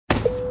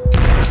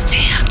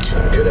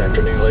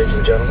afternoon, ladies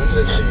and gentlemen.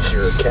 This is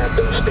your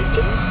captain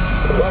speaking.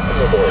 Welcome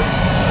aboard.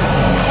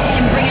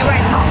 And bring it right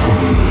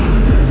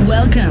home.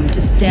 Welcome to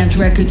Stamped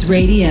Records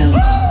Radio,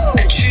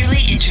 a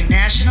truly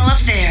international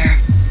affair,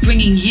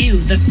 bringing you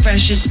the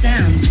freshest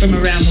sounds from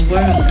around the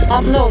world.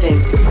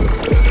 Uploading.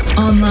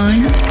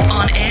 Online,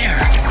 on air.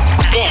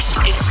 This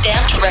is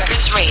Stamped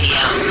Records Radio.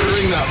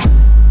 Bring up.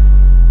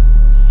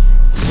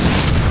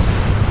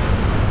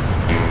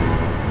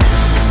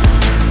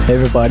 Hey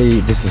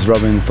everybody, this is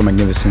Robin from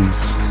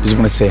Magnificence. Just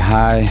want to say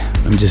hi,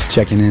 I'm just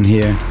checking in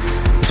here.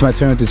 It's my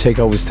turn to take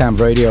over Stamp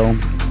Radio.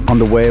 On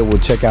the way, we'll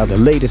check out the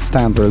latest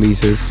Stamp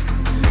releases.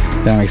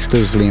 Then I'm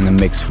exclusively in the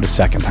mix for the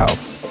second half.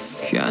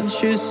 Can't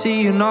you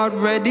see you're not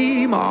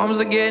ready? My arms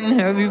are getting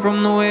heavy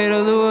from the weight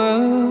of the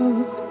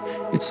world.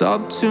 It's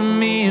up to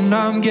me and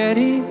I'm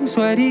getting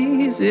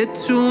sweaty. Is it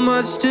too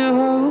much to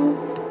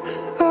hold?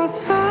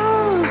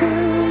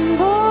 1,000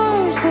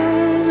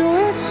 voices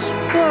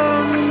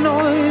whisper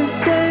noise.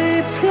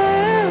 They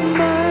play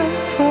my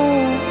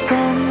fall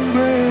from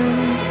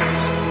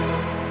grace.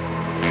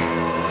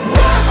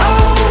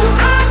 Oh,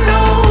 I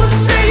know.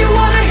 Say you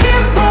want a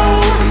hero.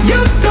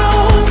 You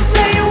don't.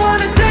 Say you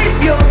want a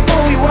savior.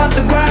 Pull you off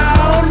the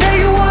ground. Now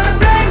you wanna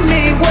blame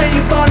me when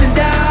you're falling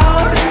down.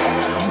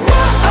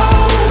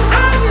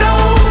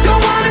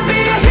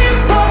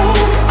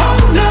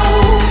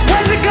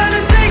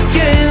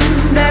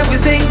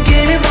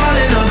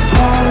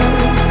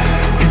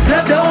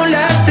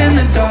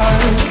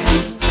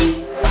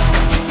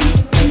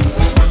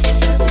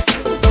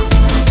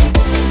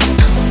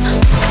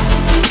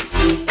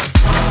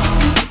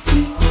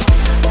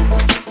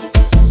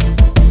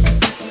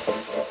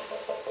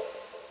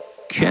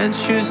 Can't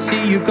you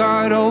see you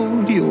got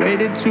old? You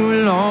waited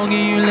too long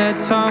and you let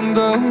time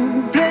go.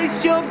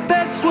 Place your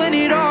bets when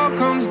it all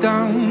comes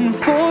down.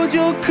 Fold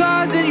your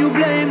cards and you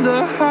blame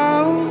the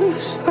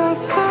house.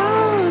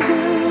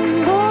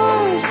 1,000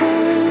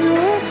 voices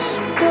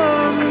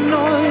whisper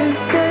noise.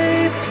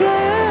 They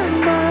play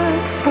my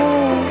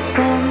fall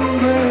from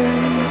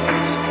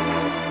grace.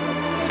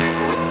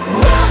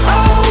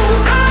 Oh,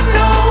 I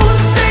know.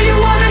 Say you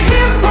want a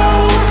hero.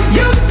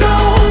 You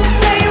don't.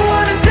 Say you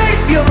want a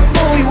savior.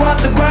 Pull you off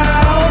the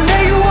ground.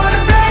 Now you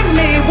wanna blame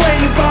me when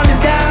you're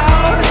falling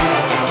down.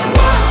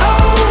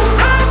 Oh,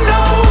 I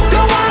know.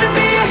 Don't wanna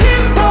be a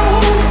hero.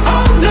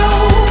 Oh no.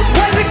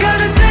 When's it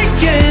gonna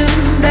sink in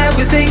that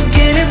we're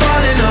sinking and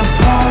falling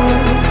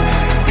apart?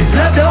 'Cause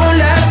love don't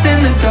last in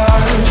the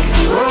dark.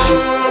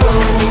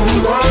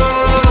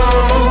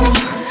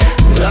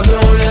 Love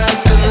don't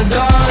last in the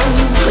dark.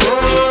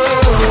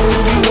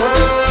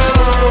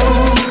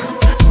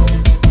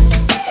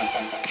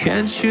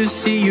 Can't you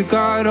see you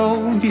got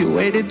old? You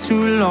waited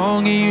too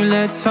long and you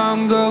let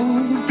time go.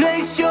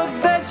 Place your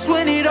bets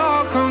when it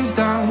all comes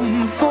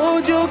down.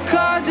 Fold your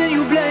cards and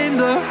you blame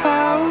the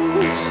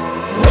house.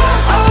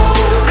 Oh,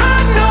 I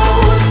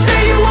know.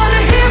 Say you want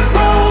a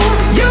hero.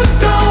 You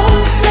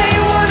don't. Say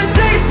you want a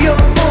savior.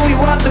 Pull you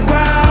off the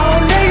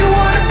ground. Now you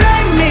wanna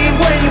blame me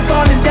when you're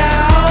falling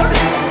down.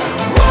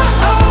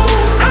 Oh,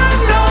 I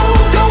know.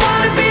 Don't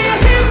wanna be a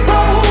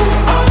hero.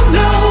 Oh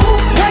no.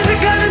 When's it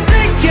gonna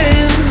sink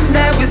in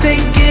that we're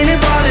sinking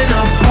and falling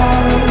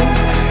apart?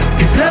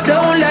 'Cause love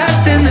don't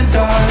last in the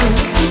dark.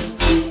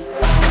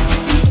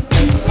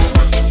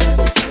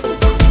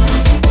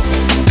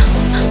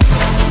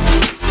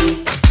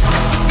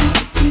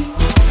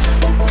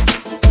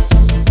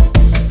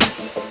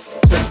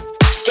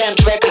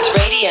 Stamped Records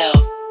Radio,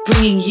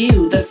 bringing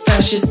you the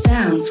freshest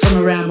sounds from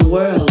around the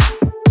world.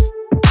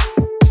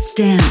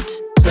 Stamped.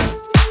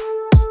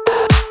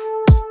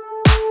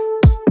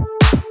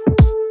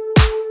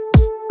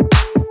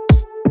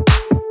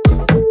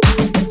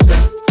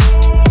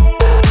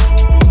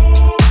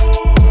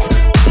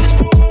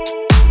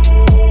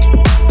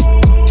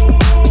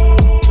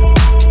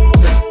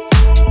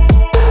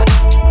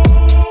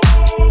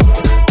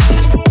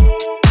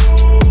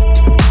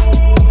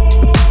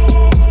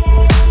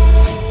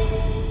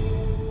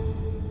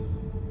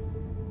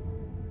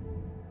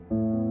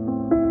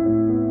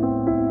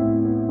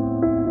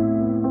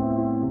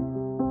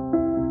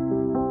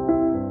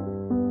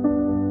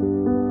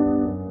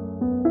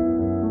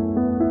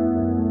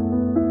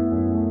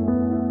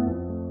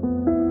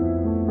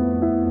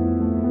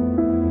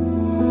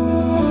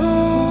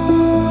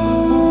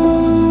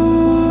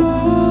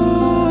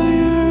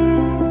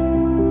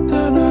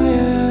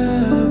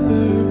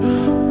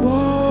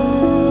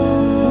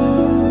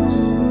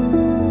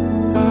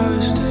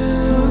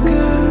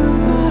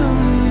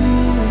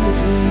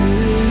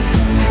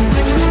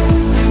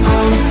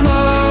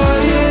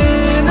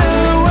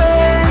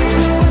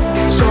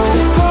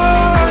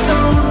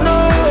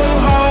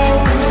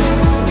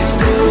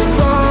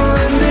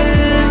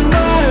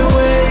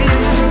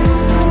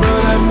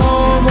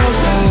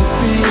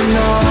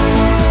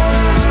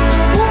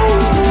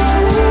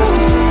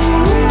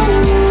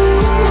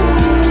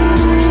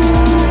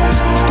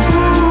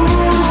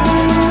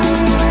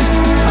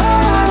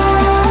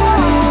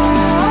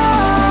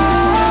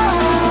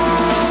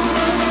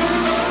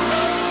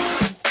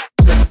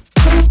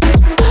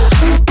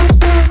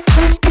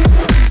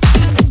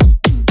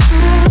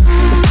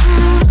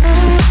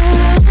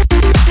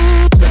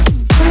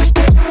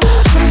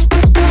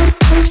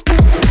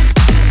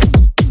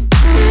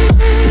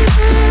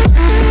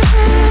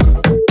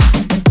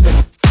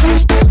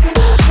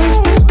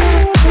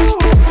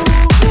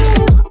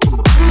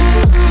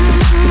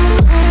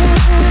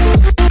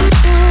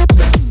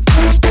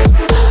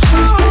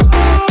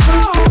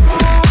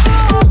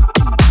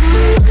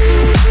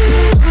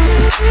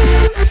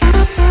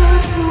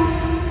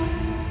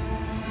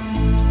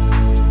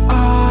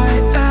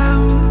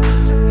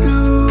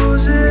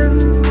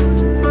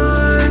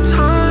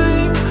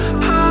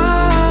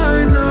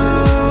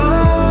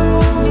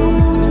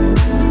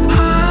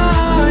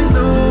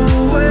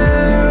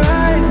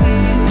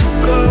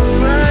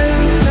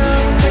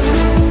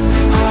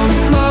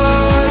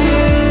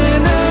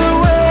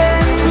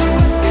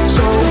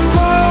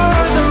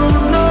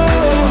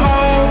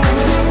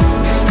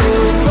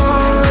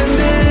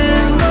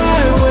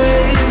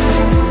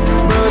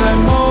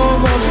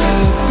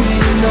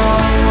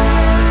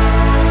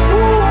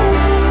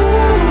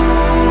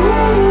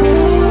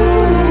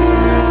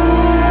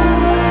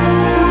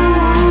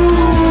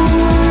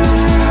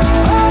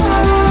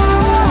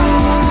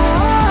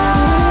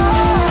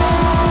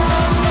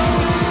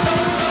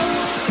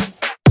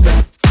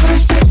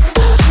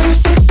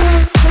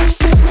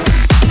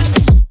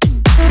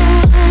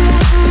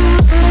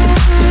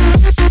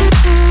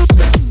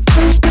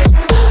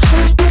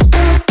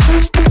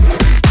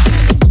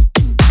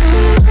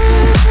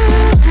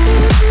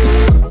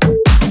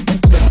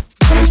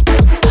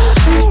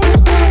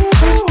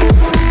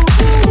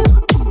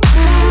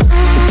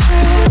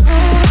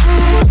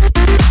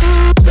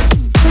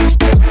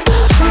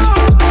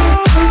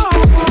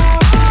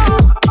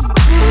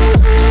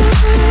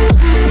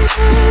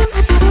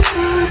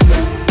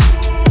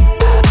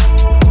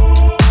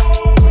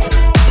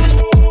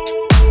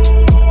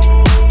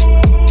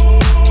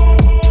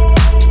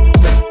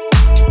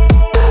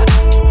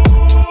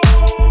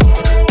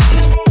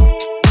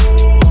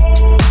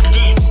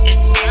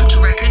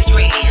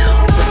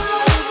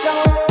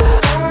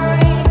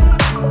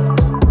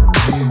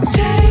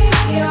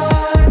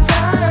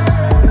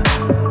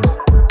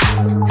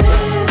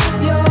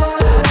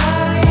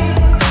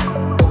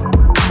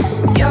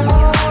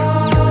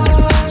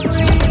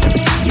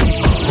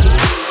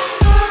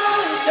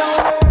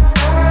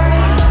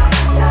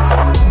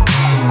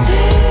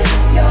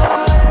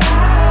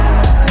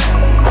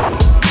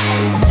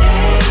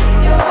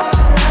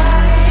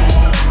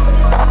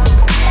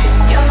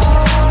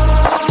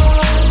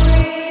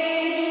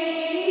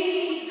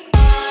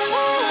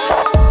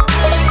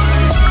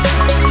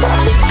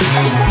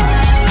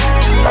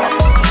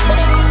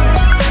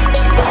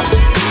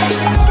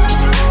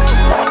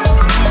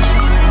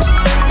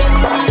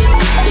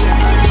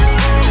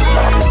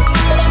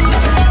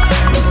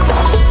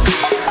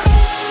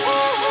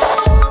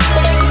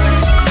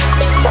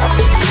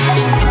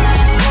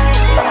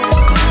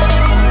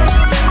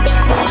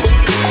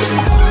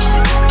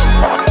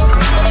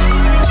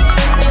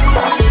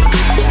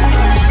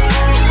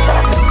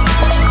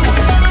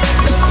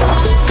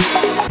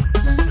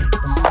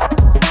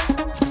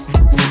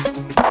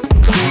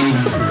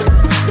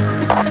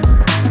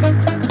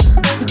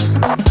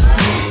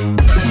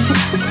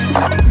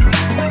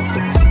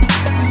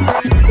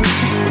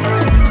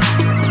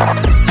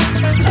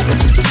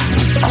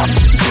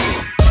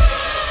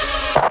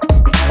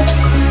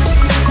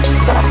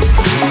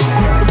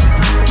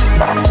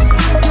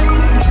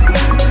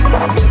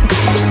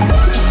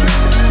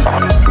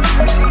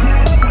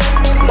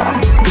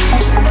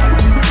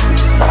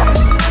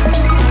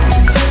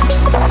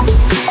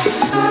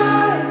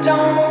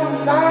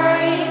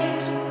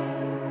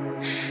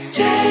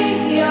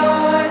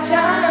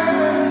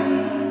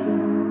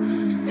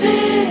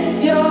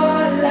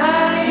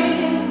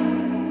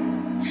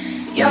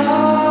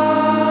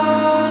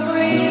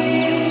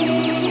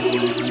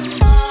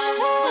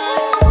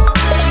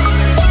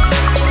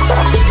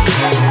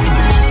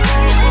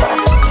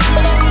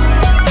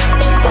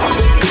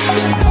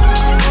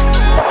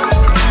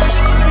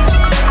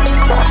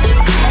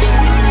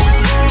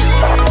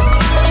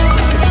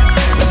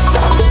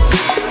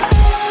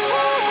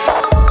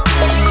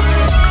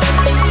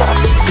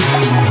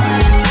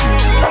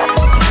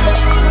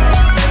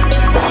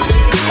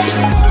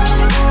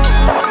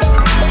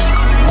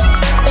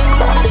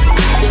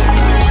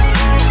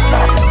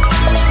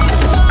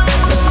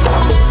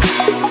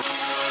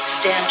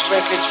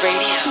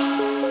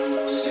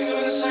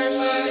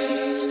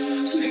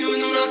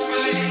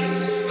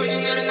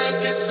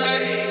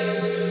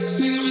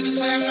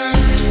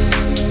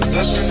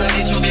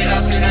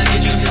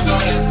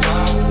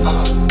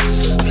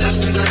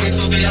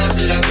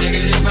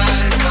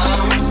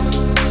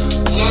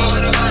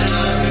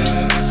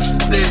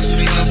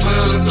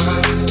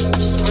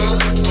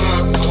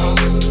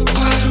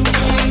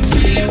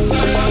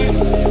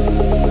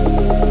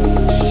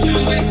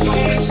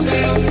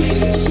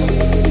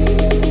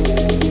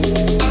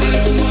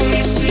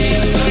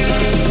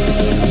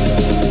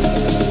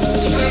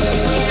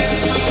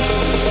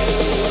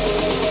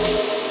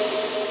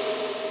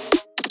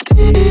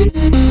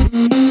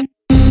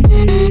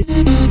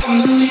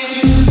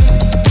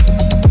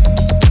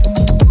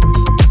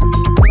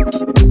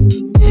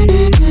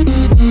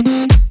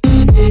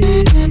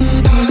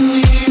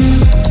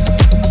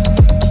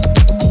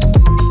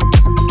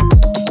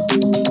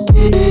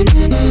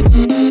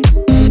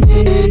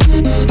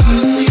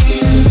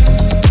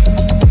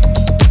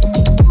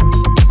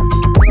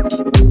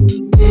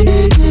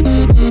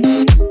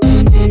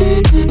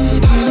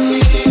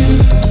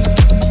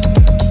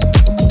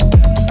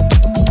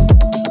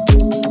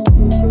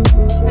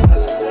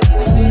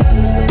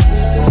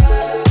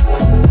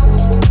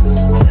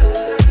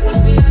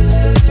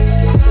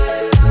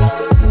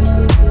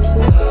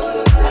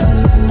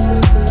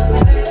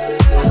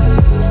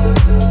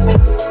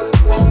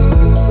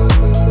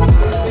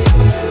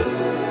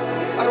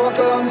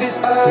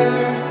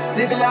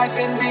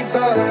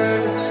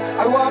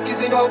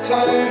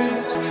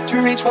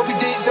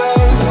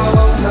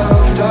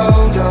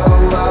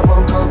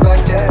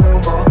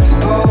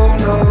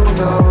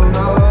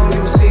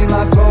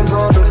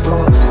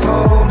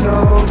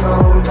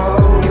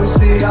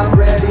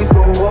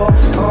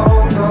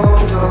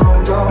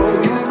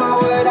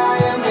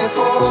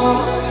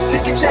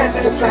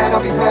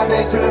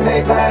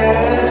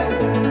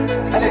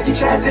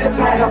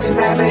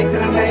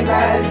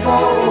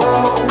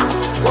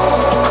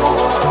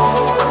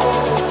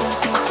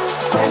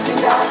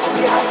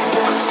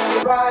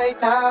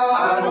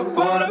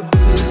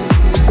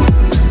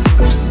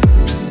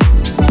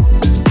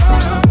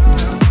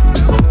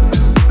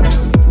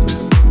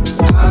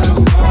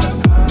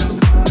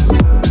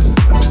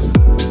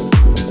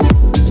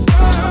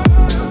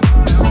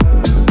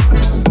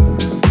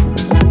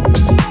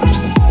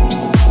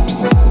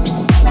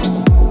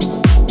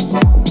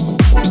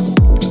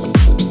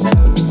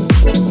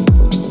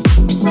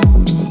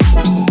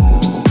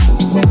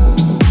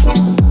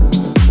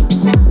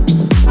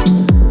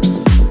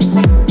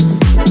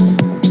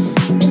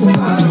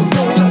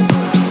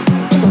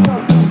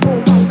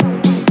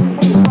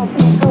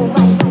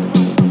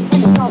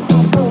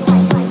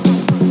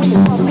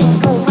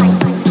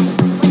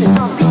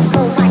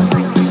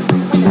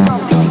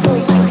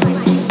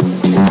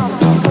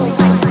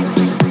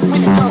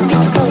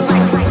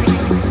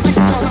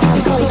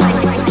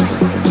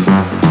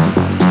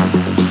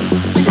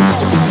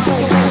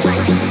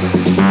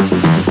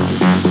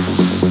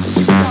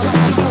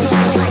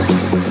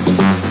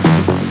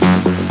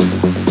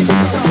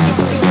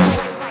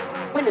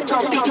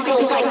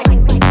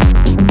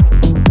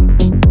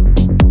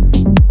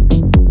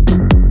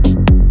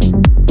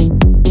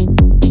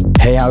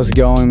 How's it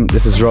going?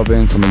 This is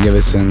Robin from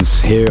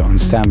Magnificence here on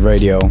Stamped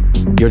Radio.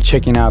 You're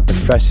checking out the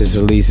freshest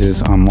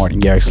releases on Martin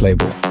Garrix's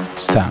label,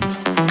 Stamped.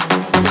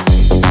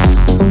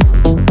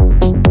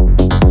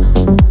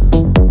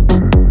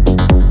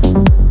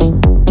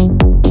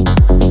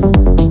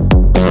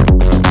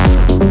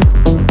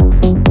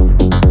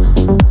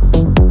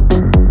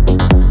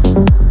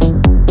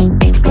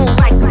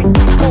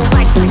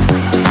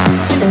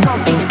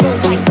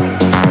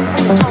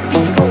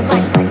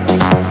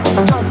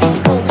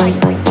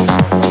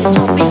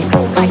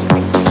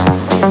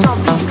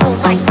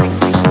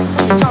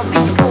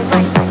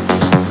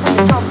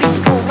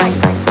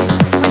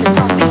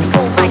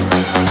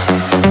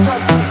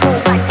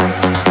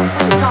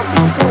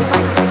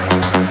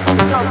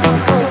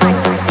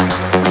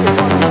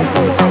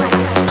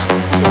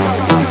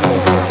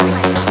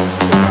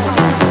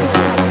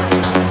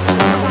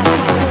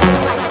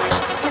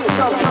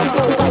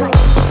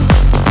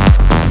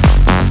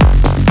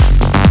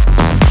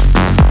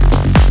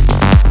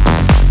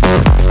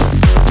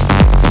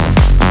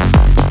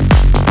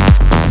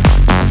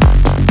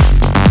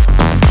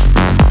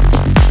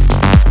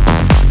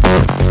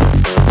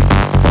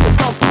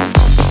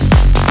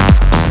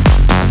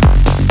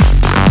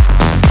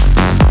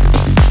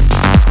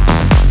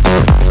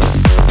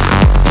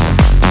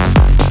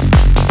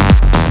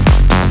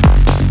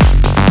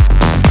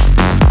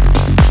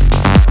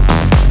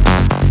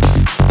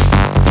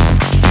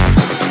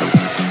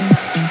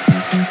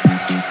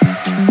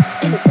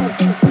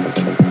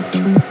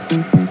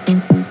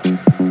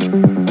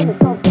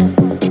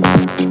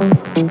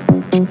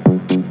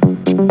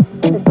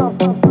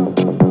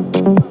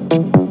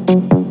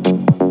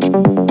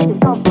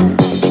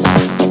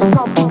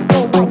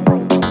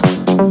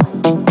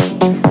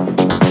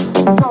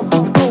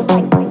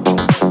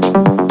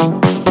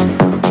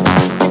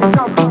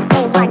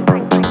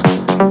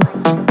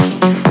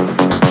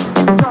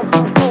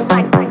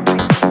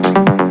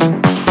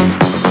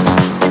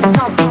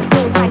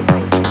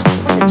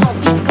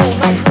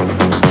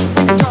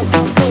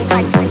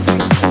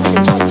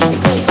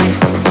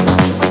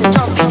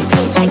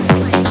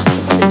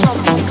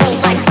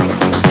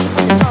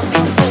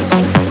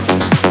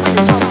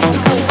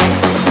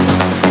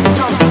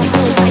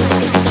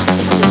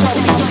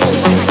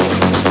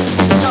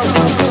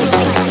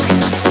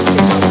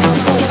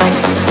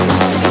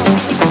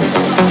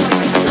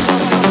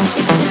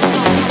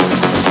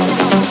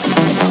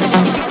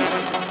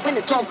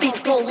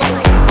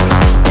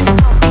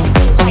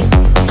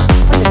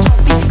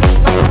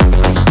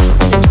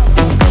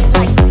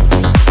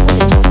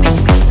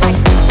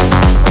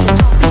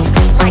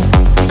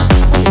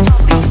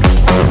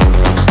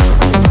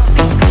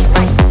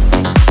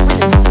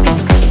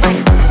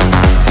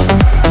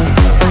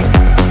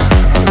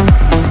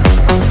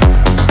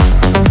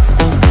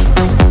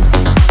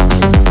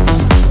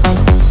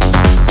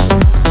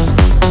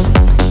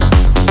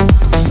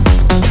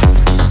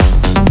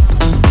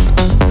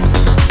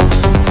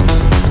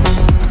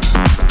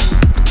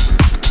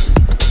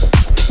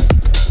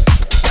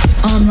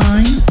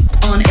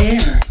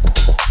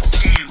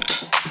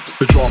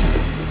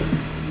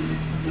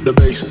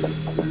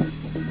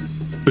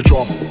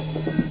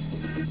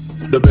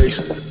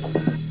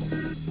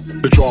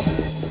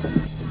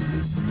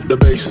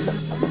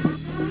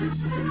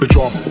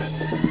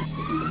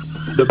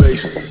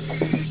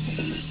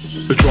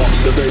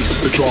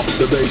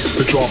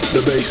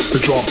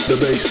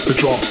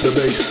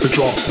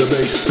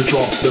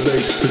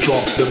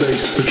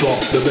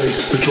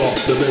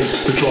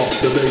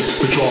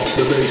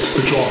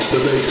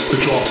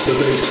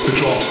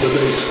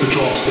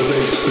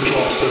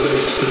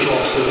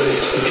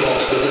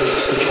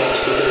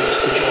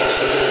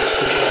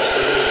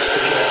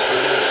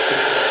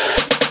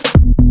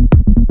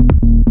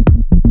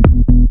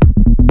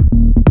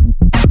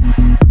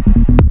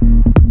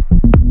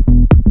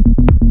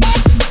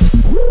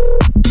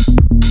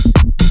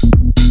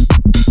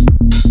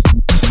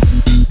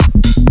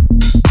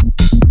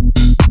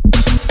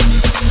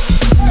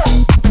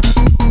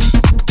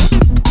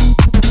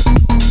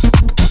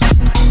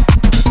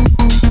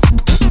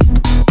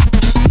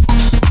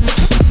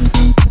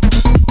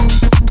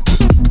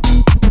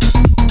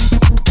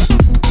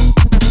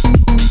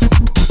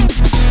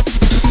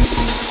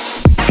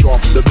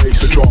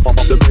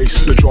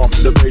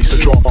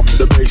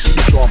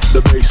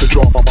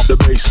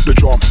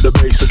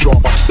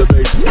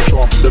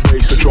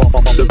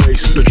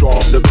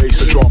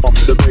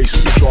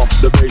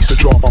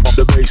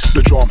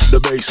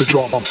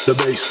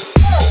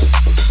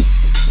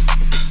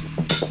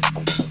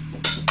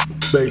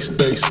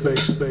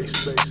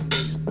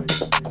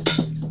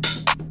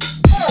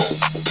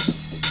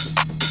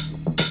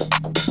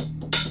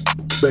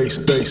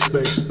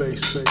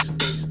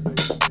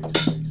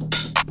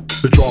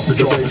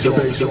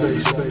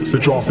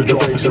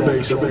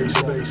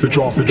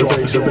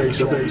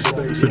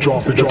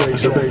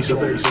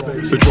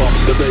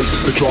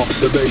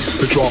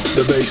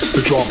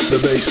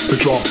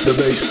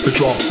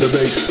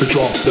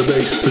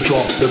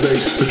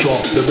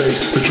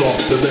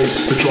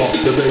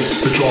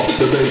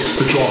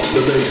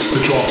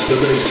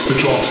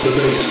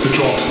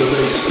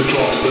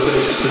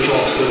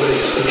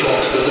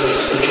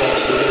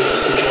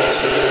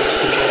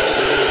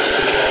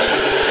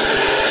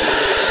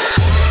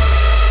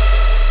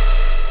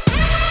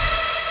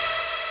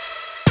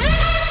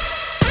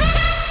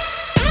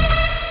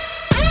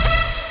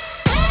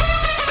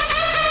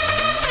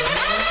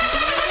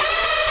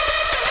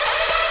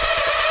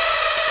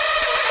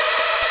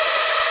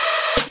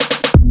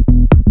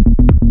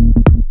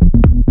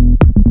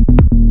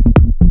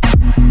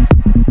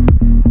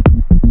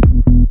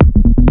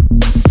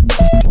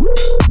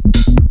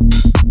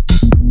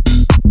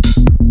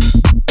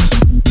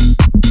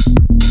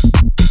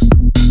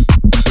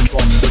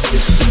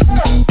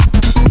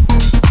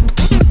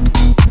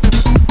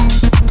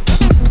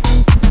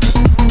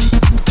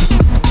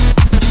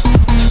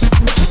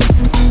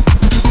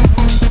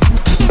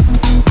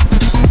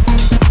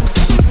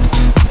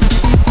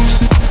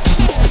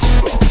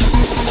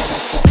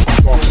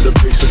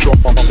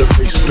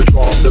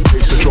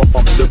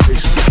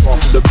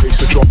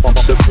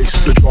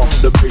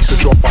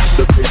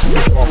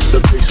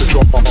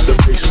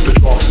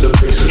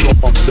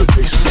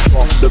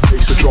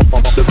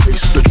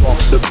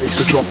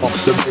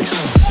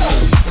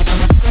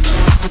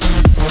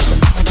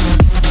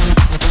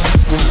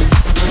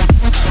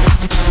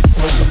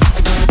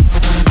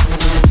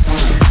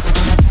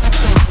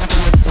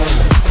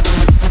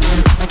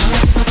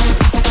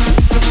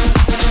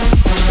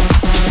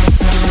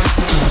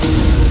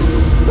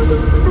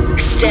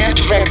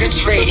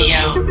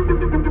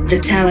 The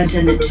talent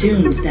and the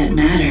tunes that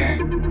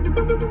matter.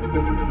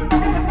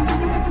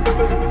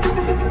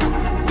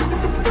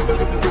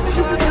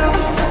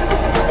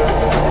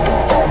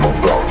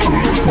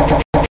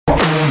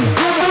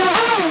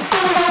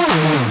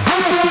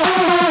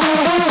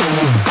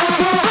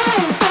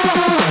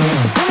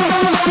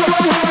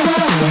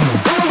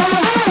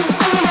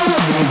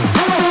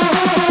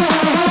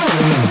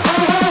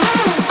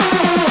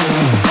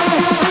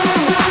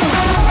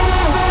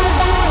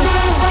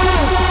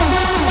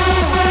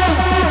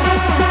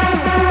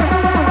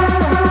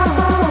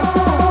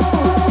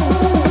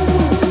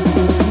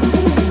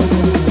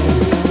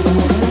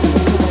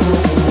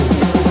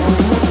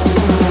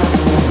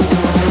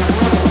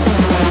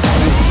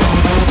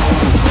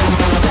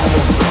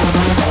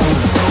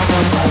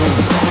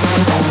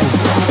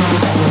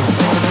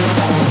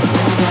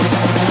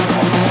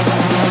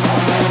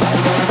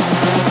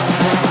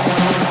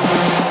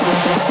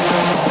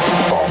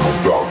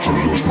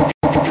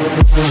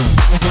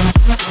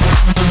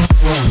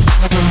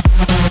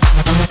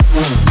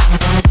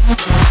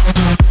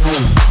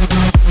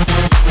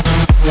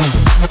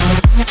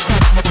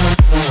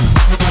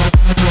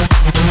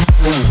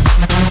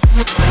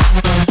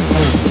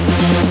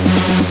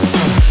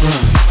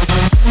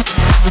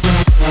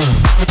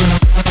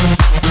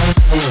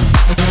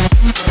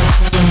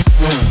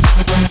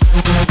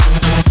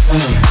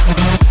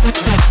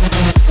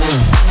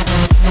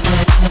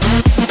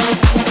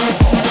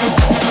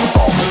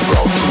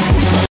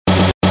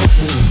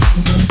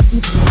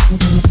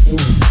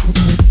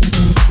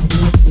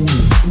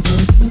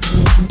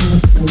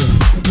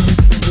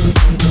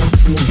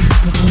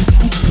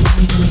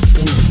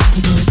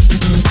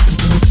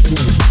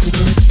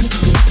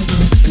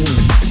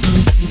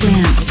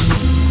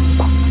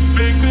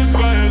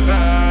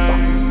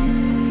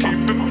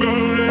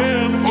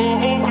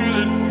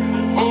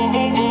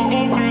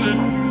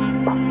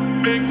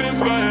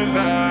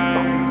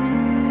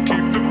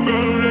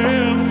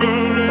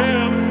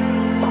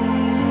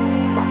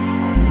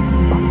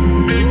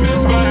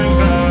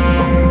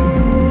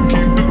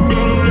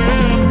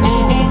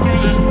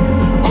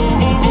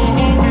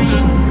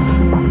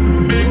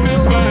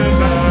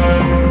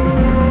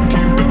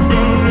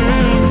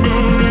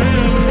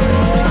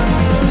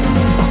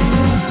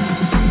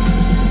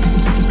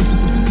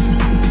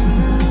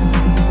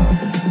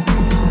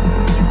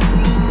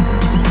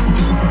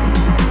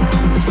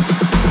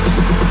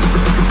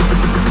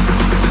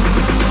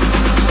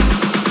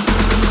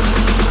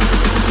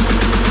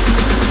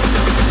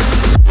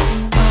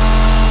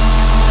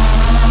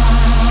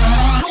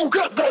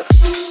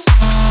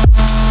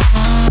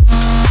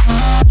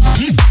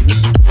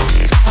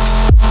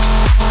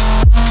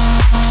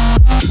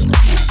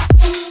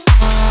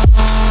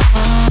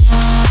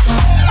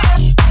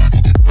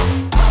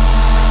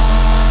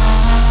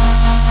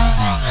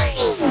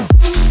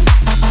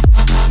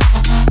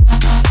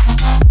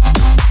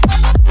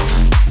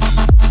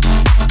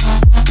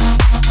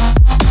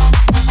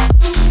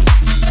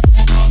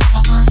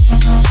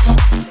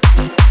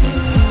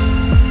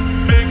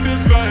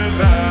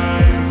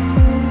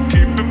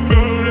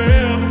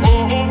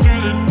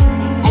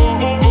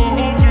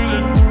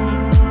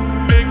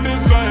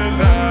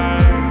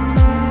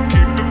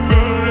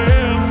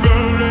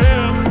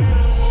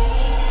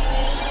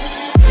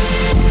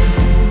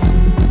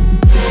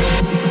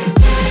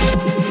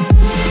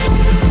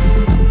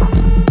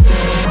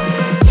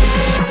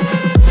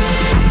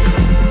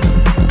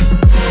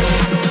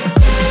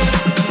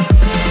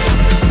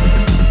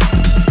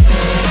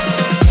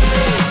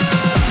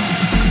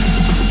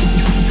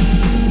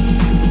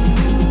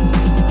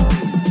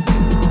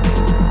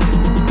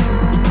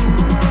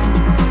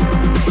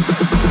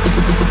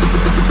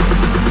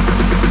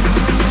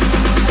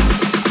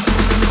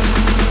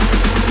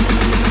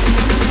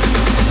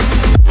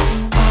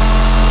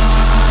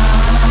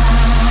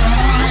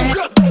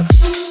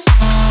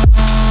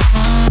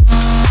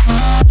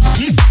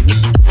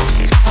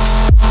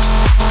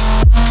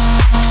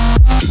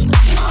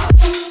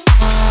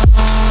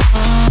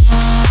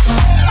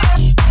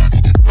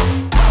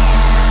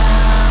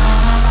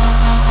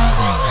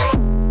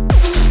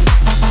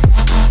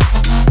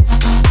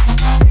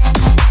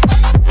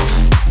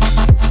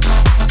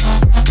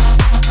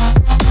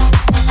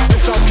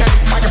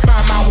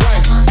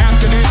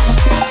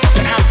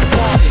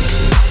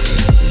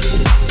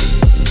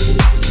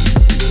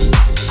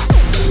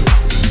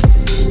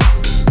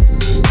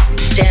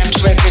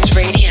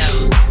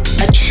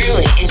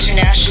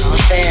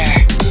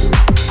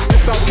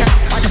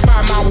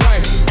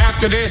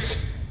 After this,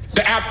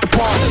 the after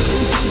party.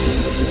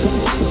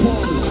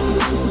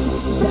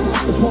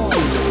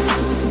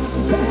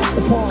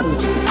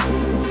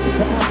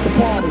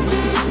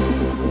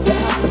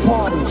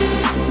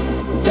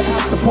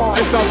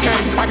 It's okay,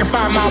 I can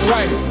find my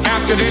way.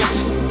 After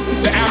this,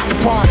 the after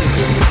party.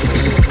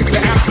 The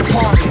after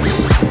party.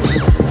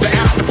 The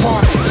after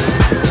party.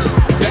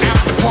 The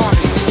after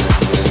party.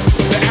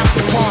 The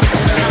after party.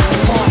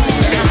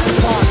 The after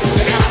party.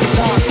 The after party. The after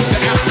party. The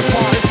after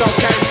party. It's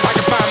okay, I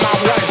can find my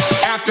way.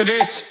 After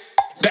this,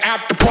 the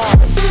after party.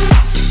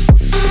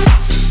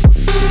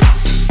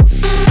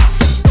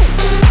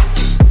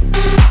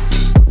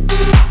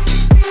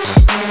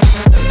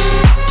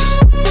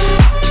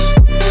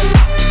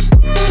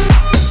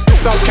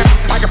 It's okay,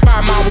 I can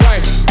find my way.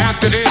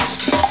 After this,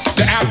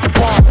 the after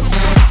party.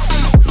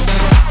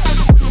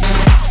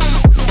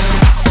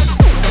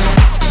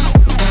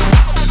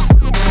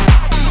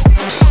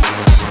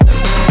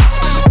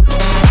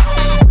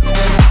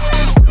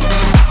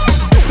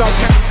 It's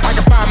okay, I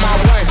can find my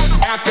way.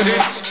 After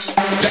this,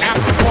 the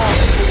after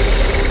party.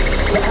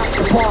 The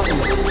after party.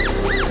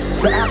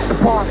 The after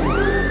party.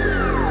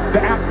 The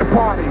after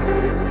party.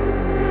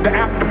 The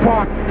after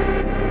party.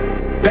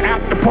 The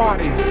after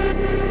party.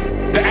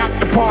 The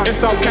after party.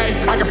 It's okay,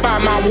 I can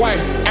find my way.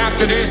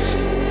 After this,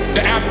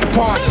 the after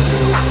party.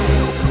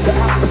 The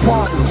after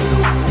party.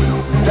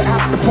 The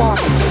after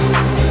party.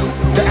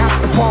 The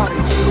after party.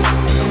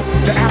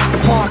 The after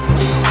party.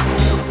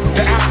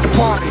 The after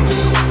party.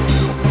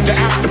 The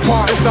after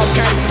party. It's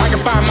okay, I can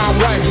find my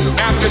way.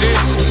 After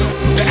this,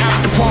 the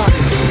after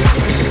party.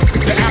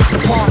 The after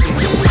party.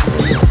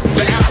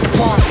 The after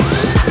party.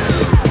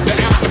 The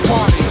after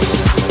party.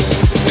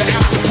 The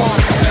after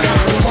party.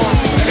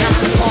 The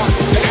after party.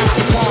 The after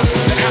party.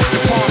 The after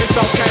party.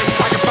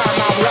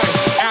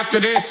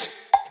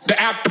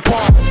 The after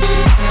party.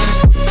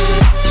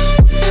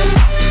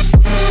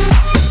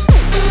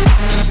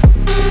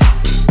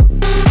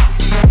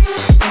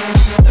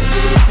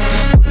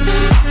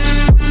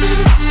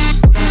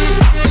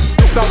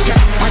 It's okay,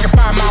 I can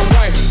find my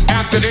way.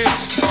 After this,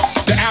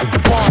 the after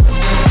party.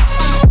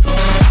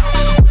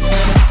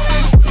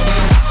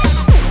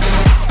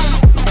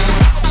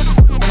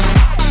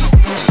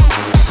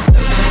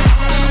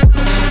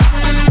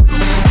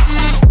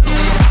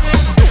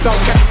 It's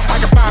okay, I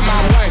can find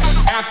my way.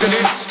 After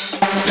this, the after party. It's okay, I can find my way.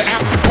 After this, the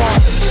after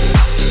party.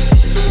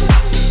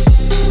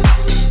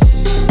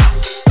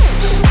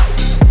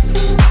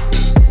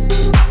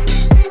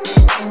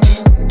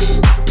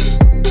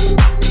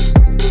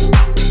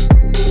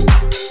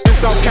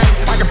 It's okay,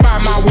 I can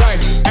find my way.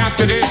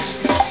 After this,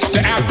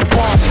 the after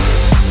party.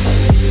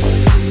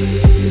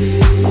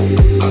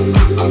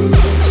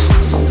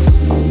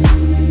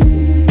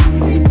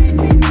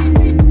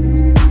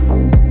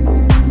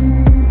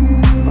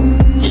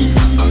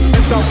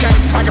 It's okay,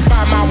 I can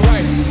find my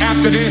way.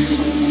 After this,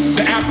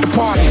 the after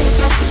party.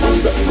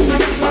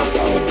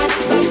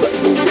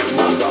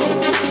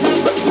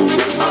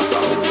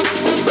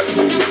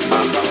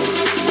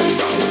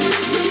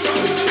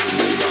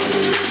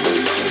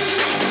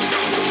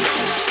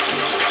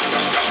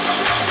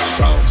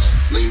 Bounce,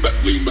 lean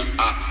back,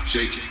 ah,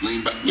 shake it,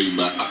 lean back,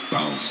 ah,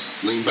 bounce,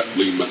 lean back,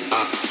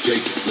 ah,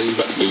 shake it, lean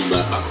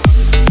back, ah.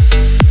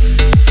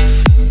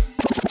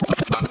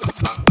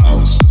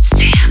 Bounce.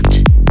 Stamped.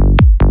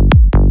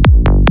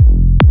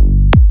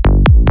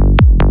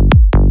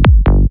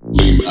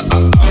 Lean back,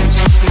 ah, bounce.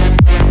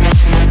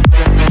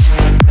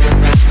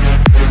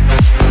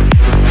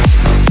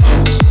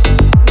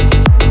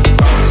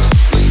 Bounce,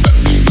 lean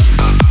back,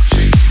 ah,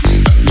 shake it,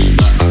 lean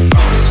back, ah,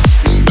 bounce,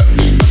 lean back,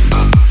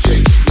 ah,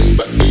 shake it, lean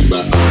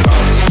back, ah,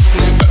 bounce,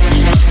 lean back,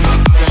 ah,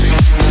 shake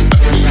it,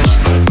 lean back,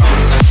 ah,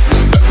 bounce,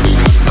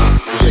 lean back, ah,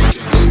 shake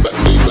it, lean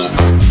back,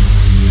 ah.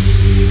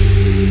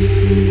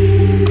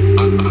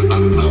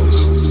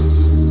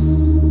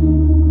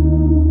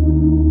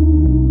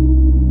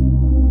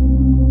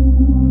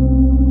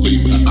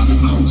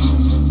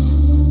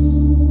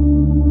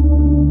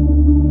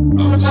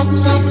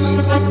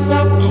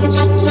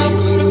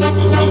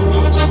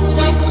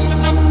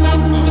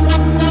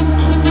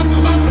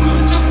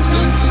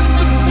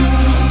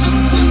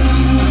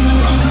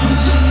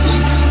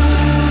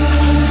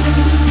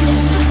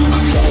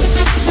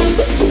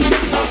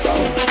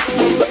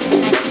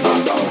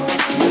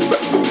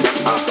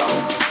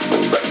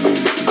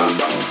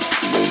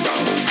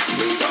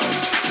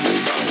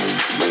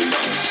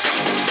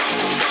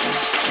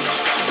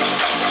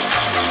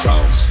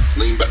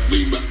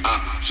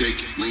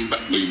 shake it,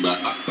 lean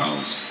back,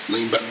 bounce.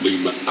 Lean back,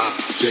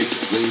 shake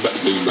it, lean back,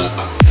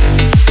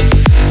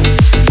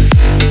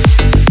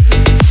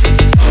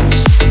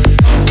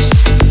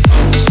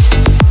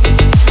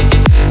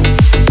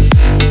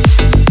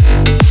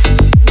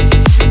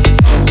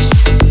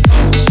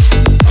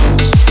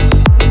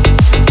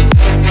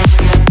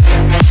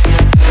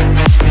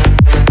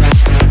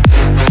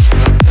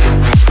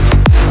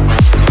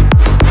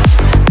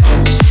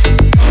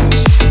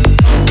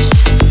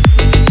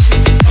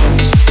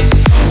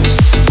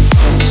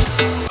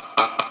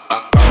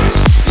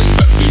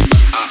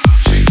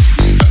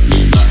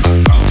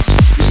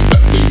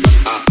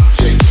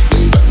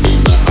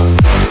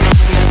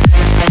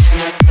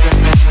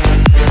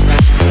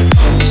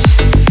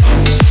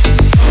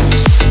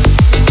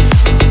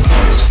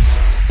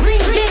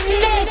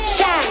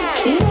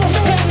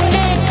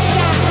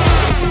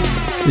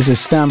 This is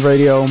Stamp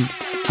Radio.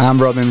 I'm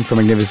Robin from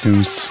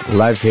Magnificence,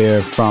 live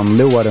here from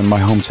Leeuwarden, my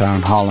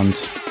hometown,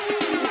 Holland.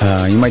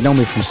 You might know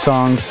me from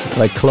songs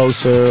like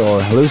Closer or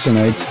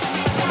Hallucinate,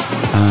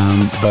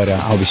 but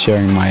I'll be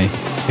sharing my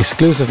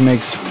exclusive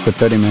mix for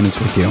 30 minutes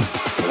with you.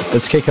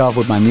 Let's kick off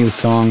with my new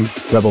song,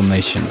 Rebel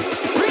Nation.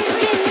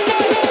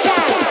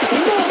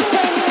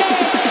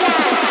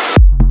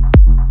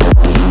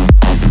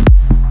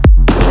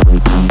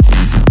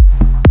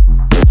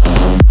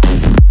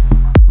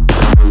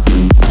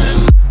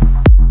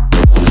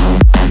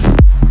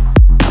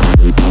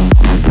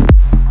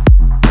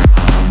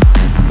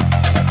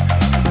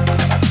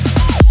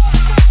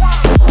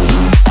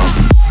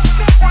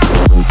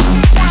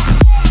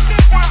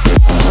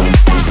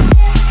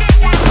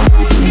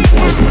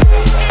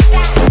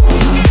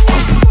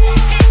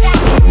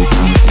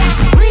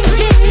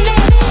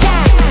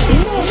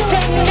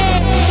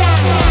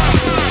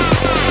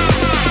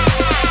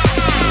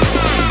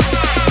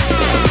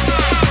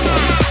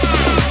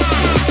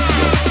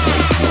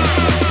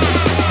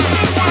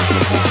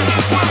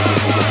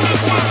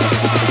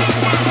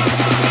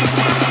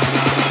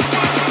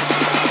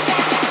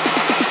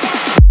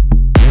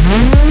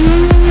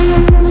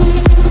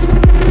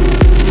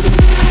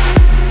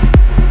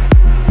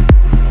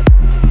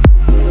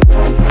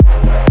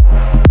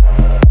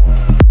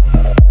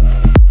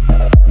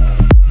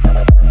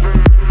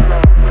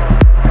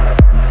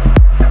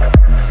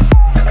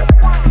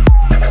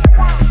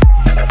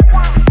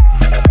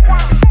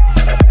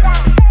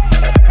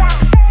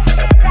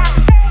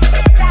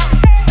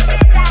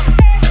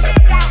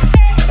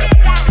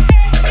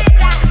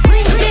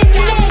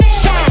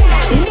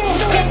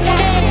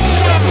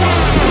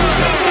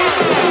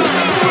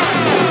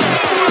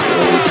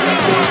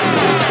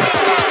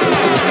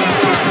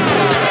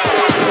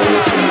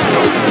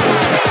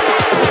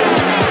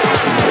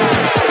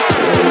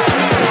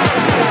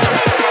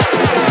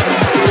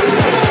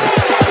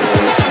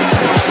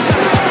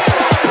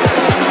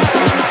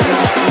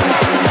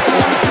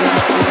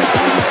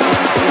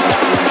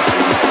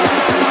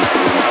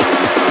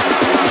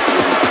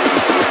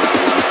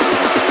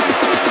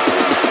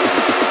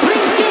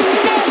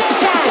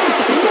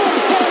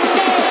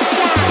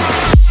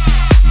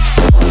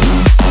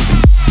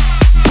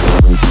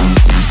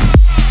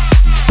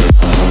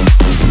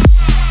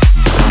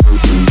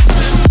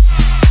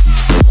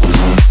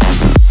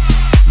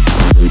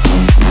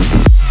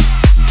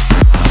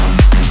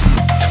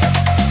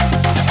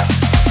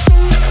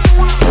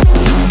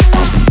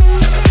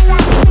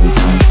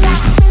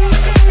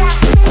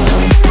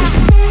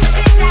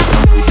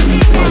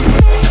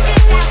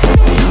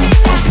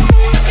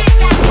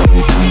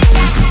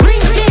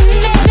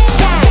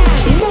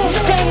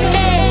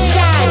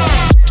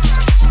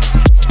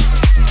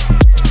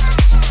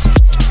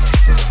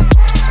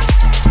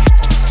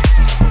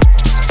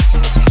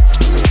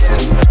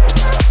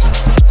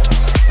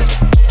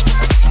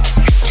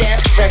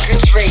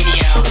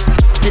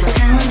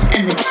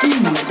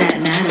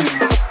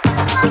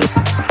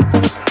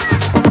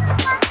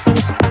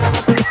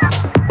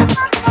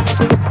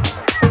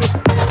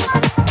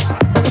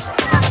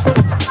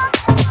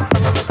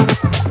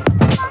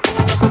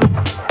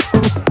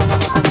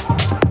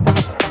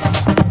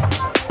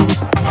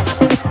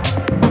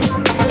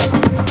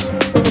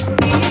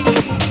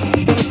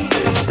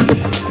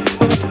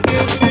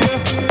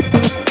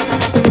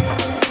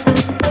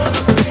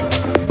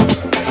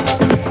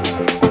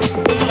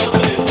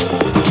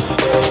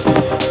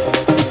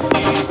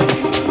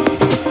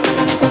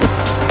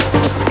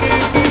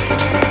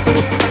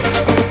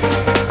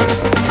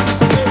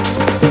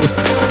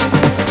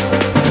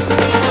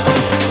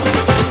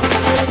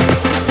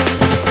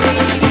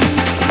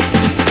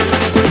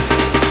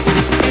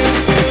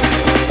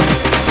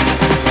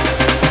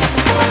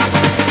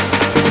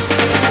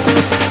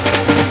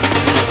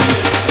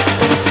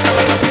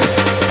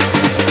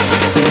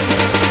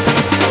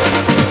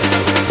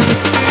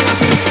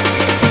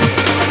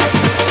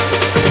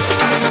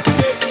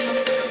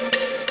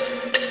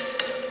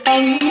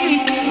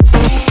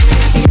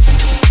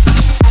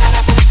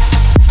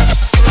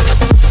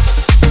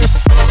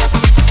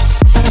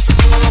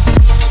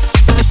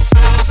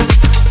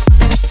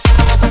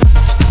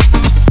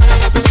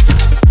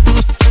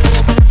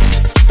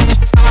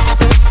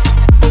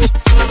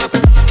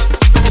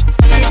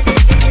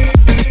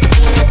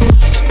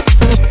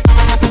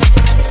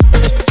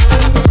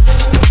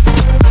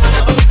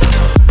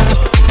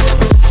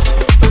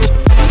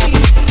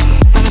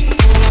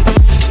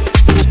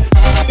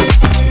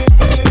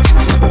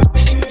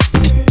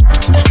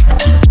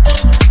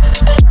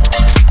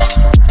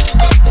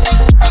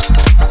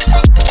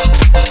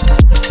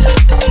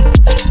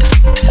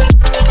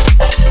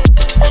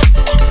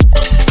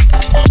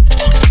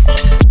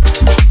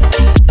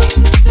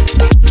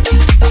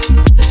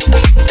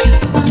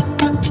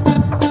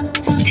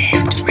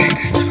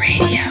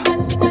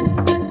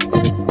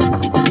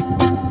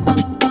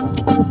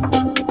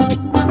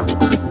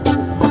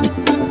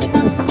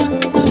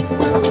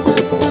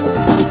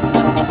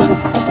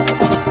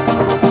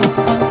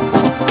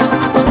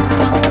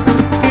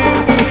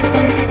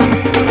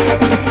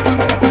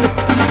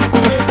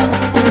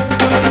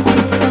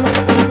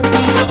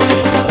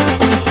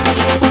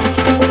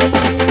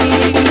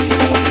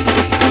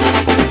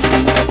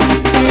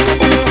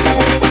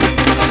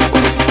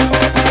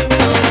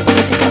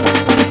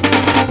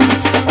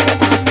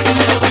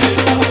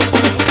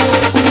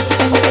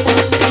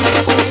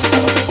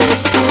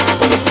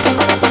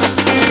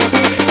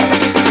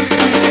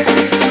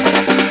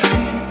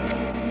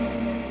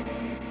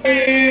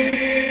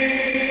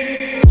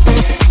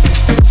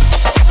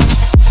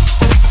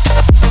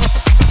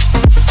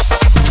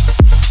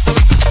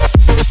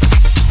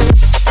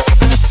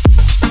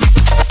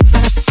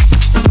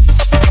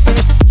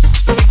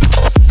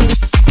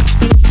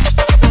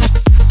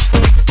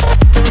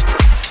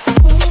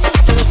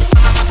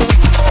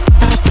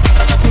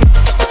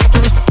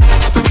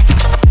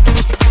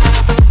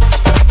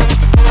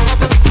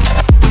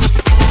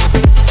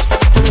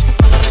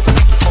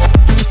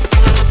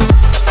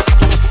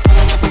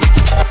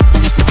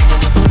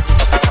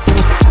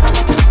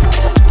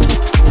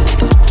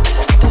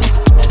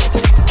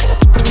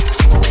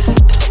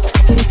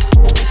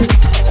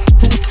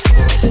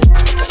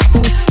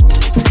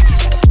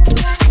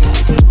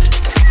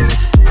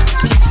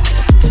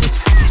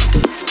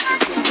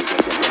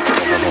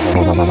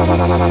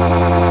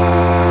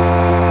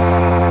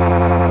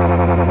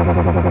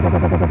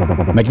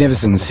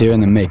 Magnificence here in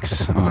the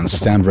mix on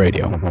Stamp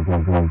Radio.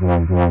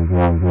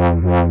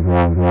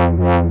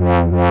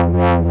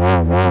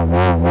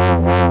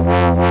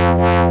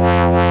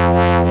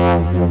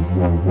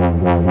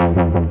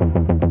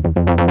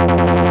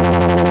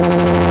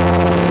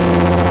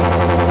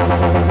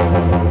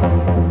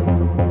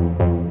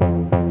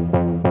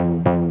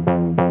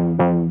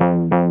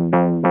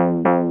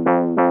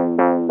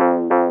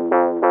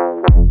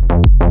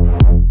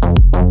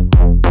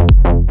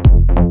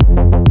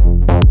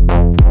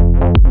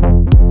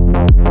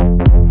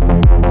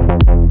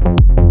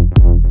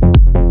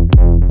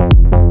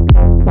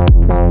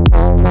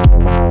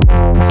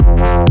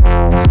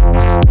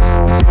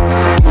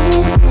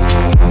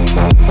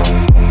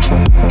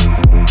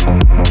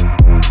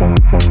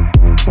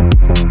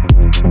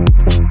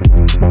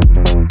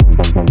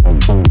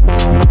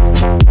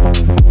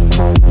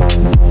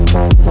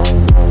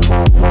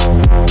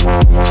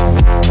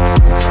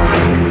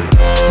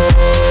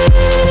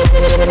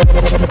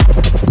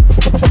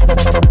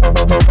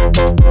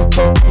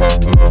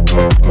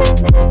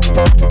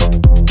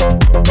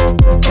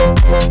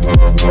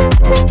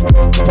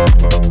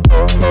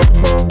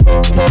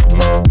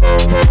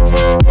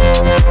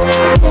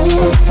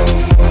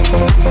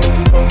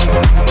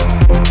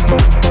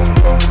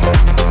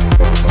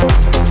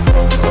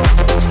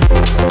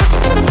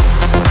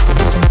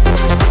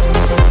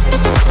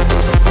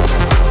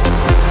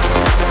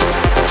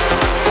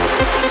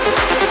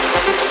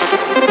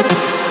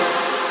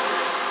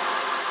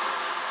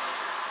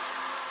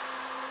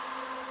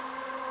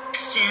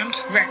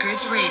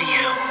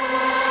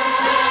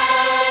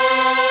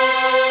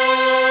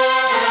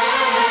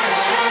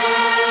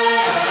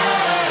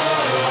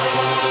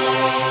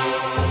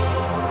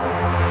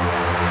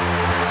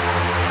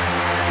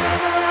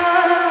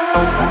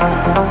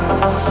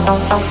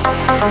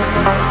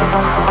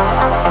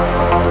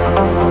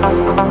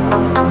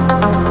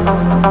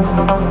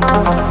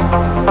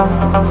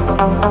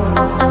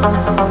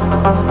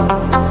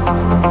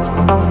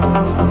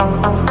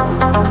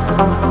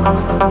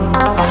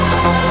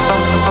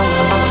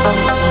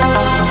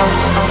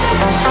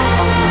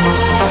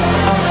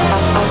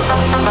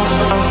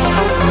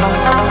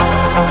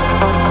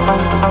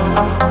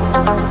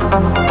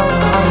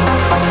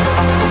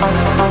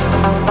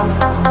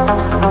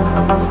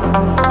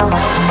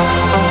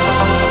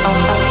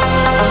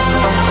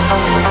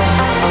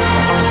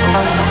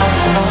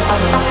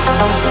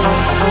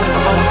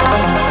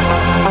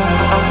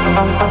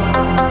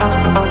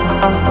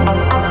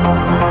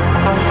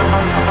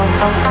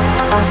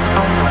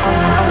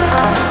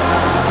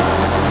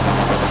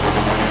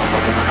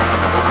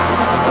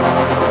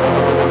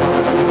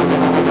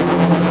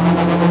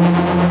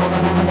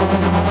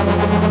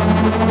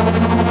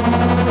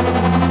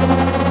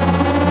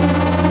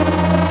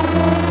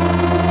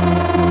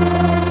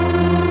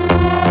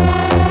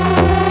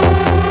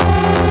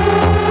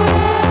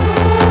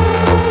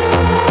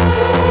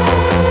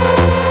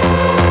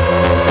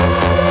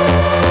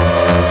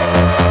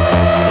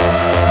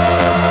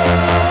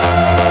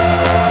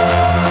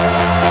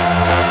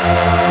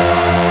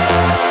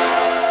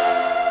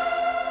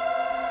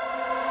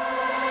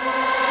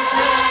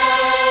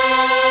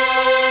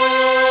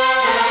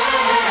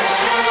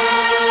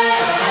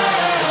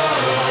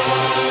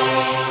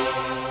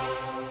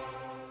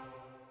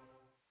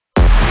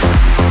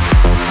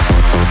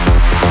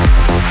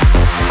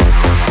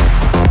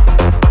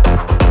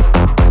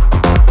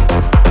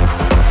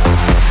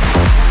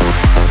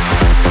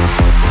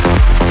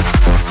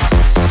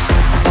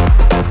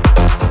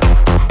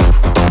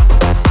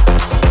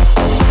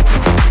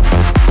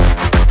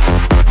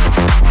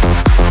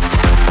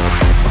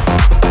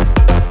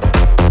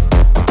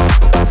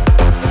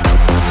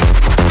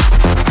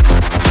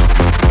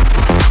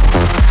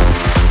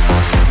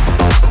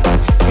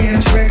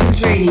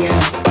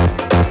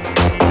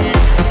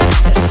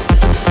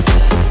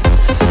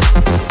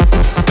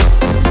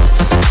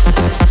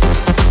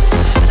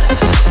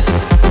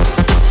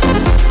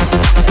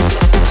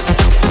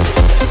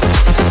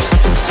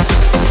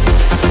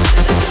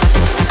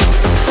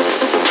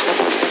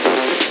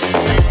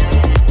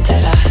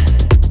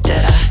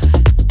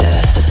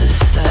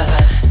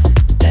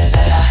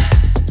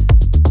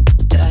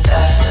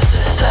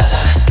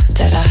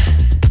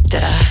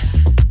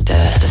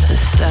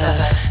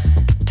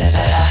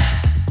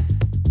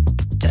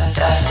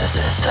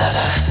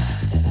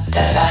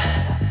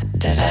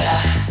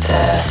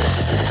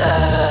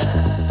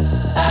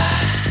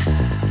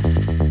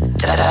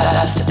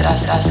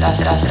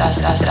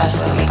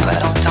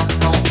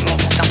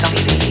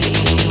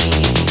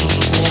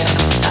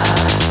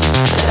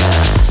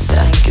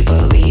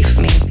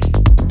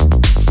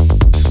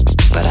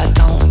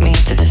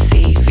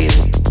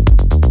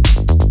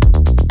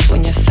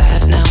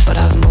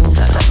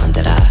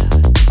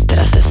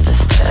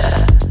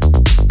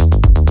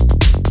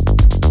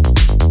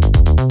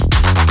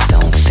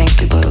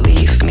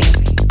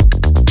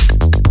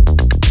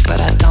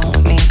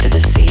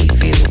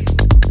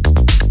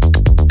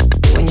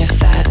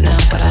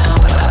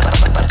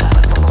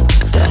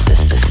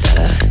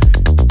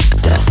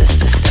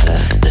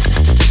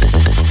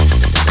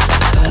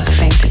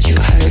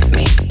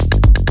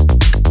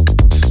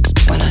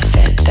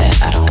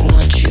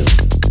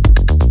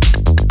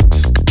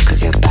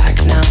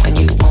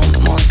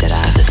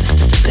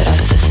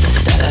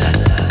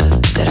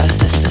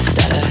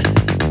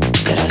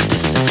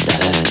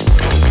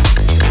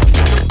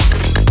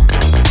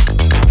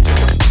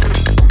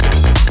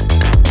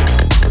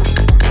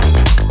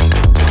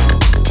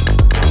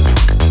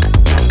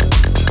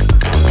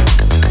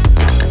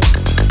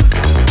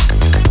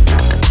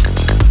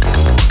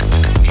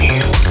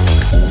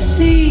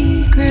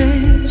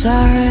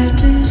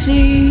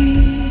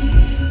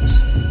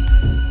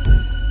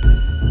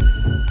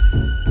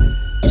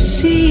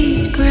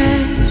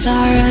 Secrets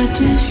are a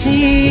disease,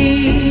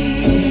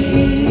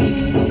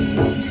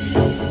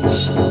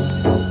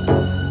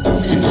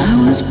 and I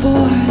was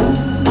born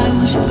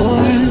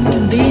to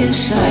be a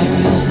siren.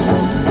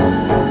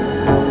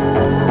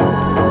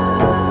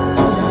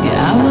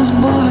 Yeah, I was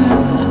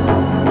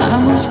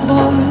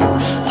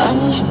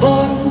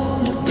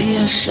born to be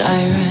a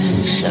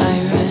siren,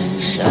 siren,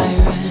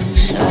 siren,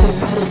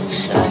 siren,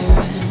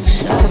 siren,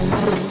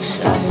 siren,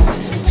 siren.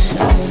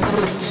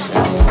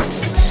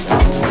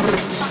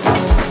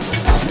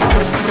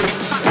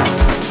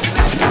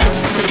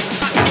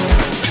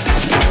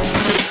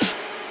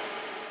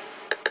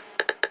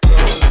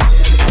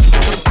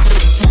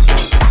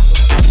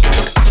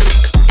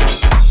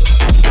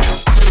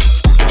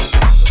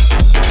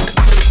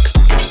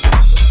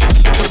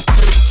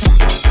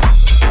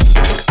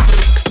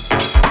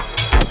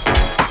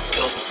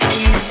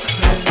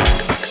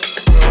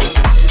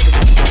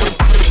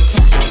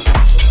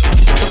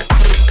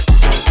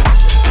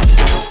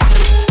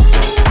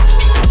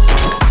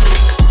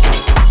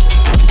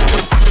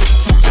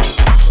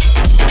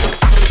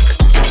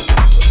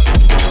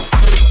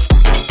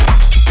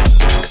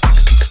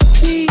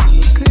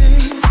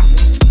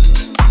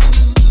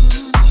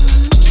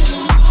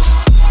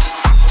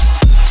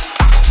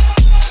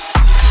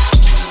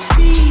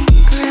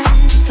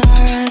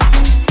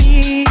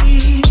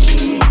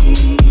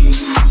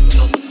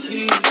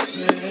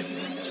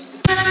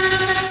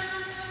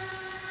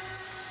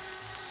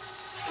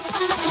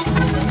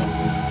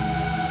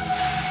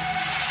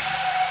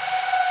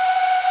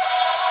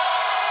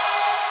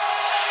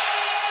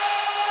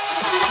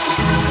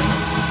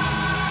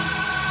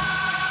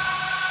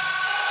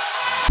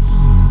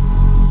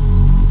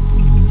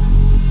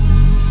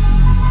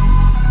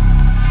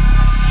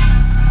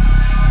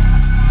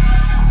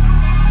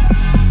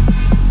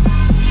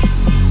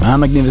 I'm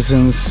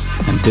Magnificence,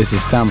 and this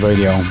is Sound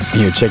Radio,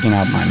 and you're checking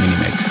out my mini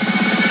mix.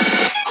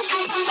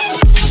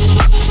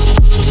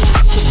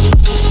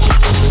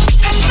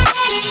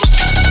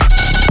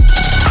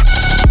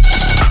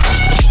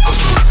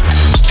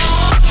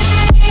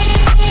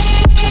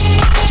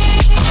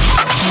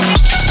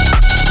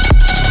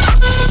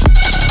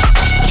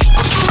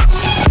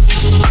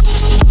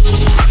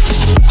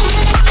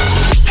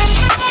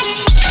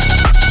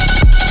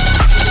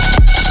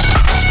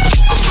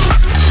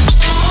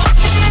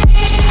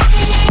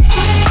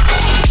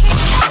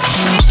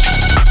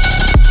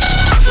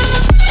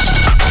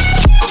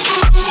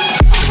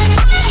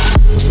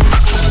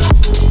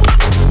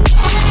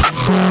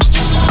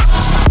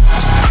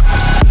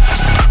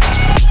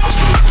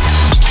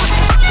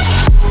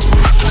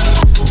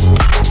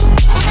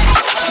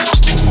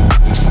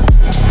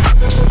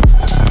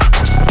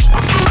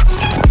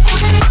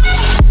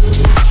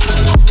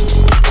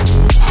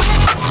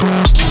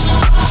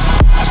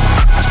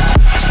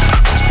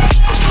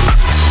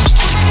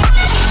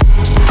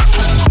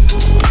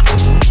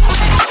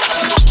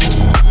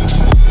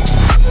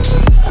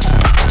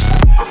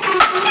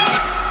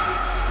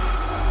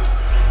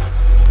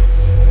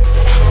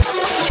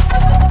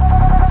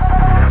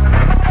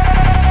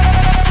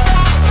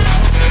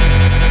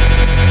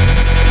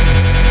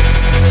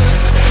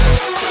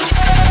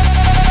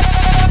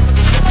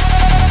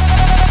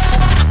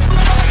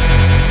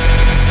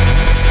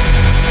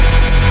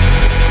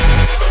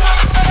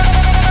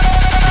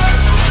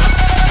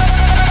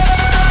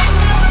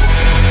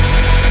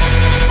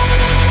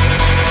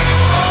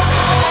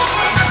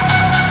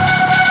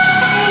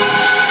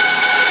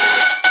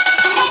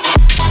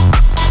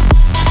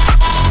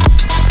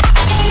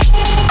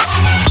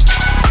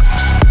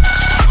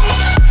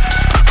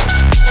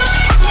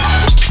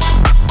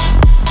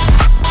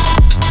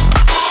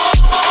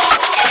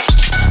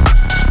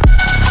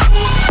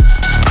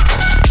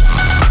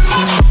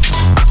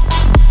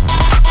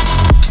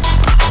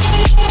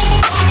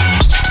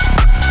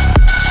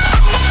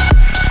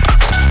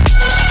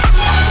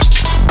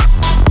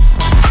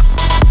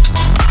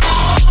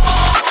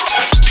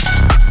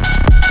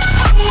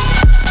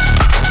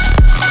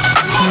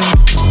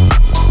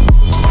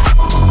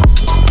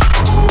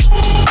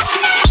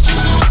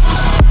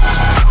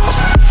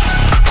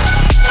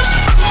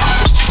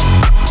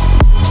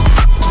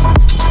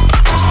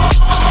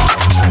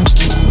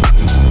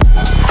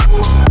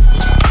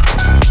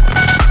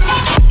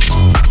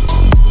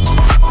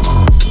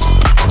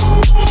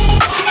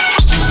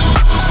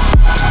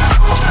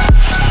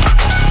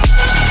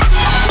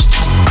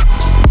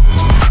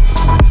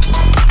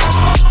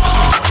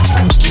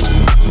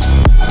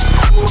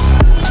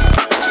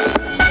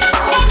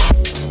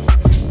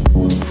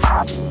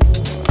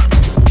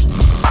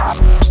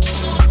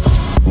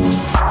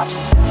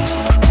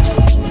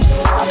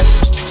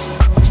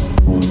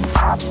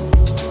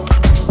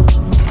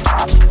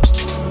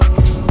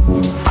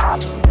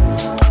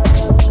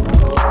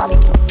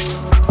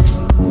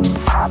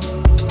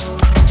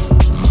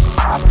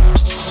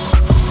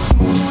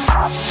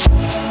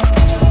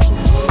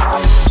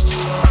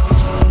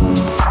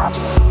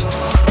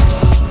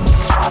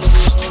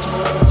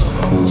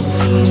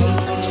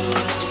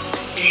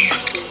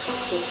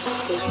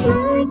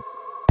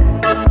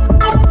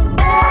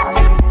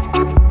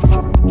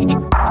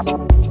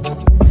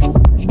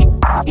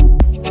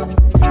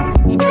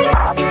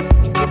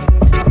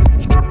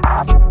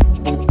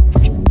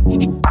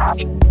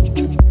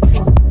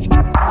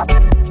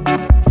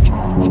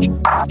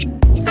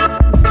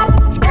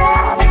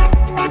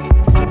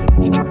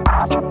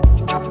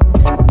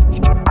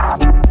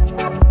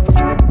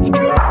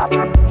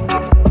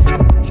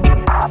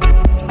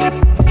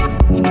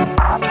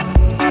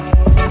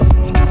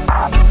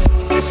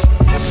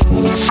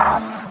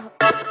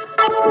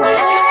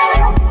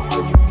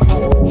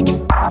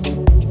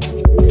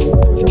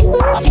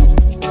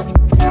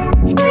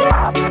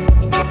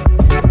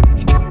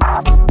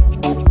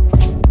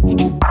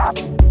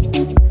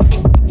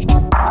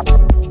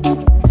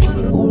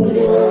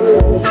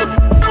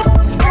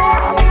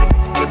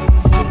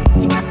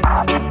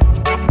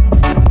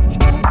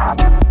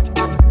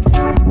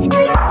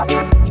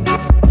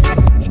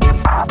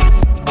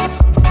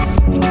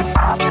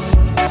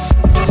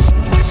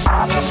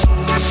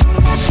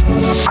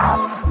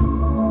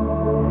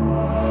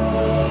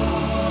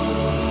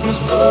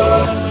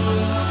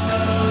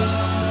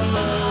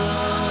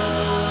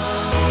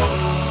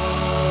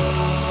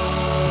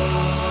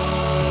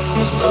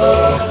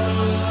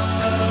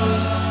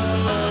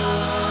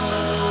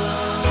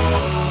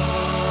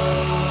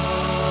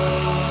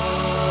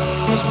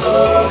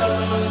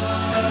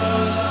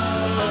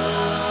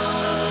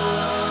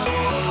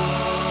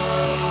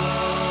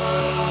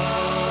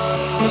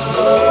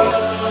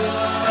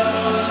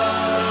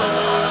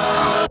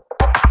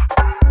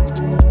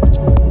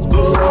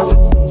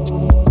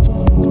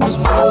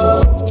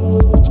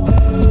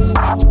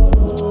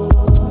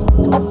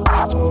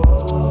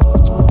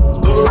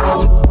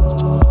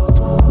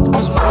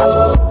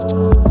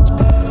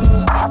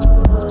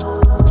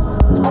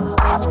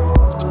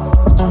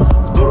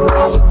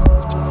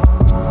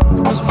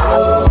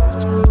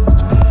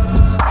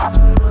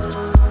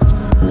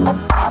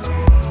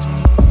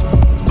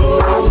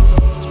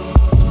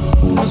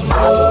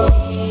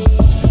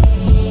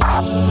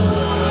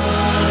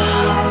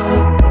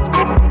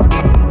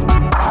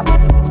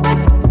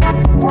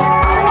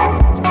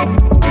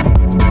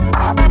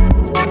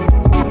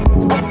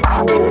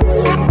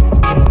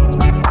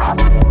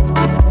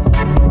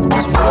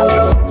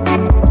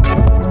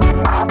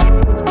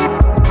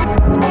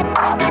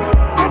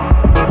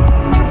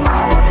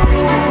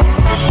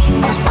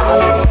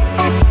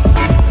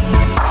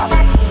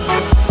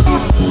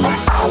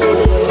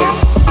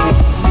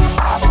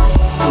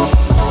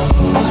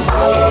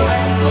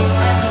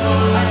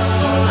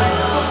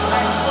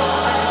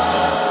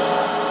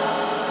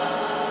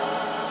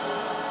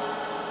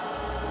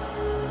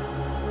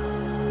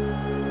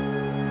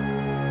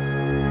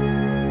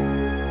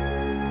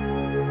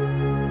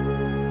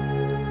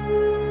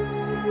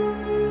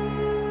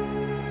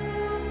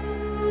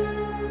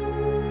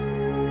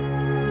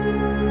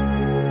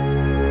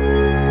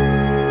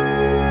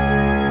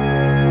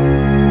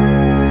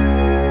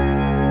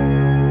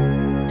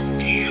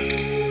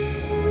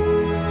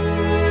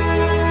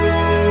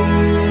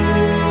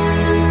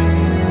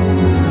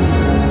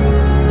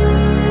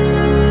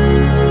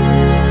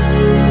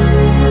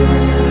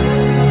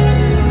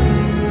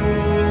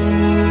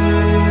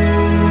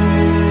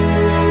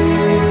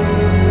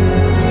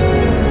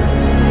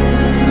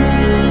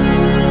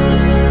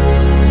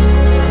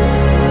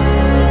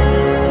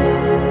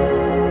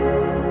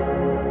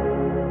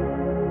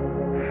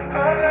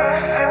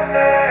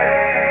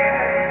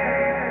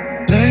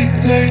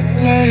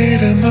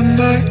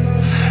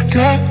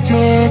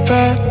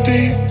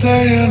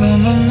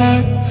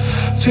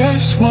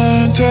 Just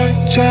one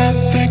touch, I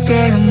think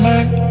that I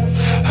might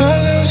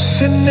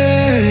hallucinate.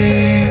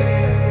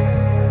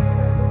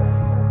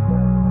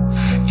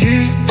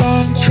 Keep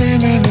on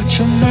dreaming that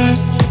you might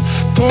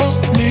pull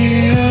me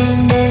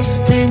under,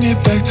 bring me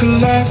back to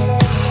life.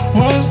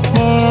 One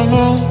more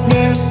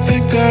moment,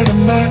 think that I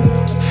might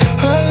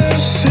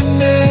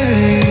hallucinate.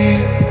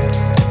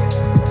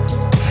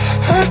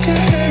 I can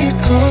hear you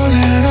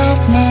calling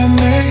out my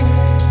name,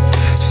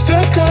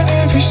 stuck on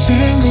every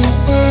single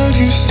word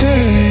you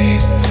say.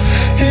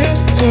 In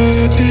the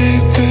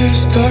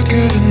deepest dark of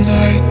the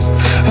night,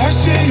 I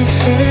see your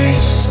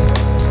face,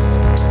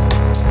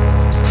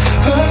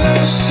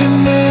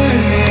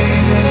 hallucinate.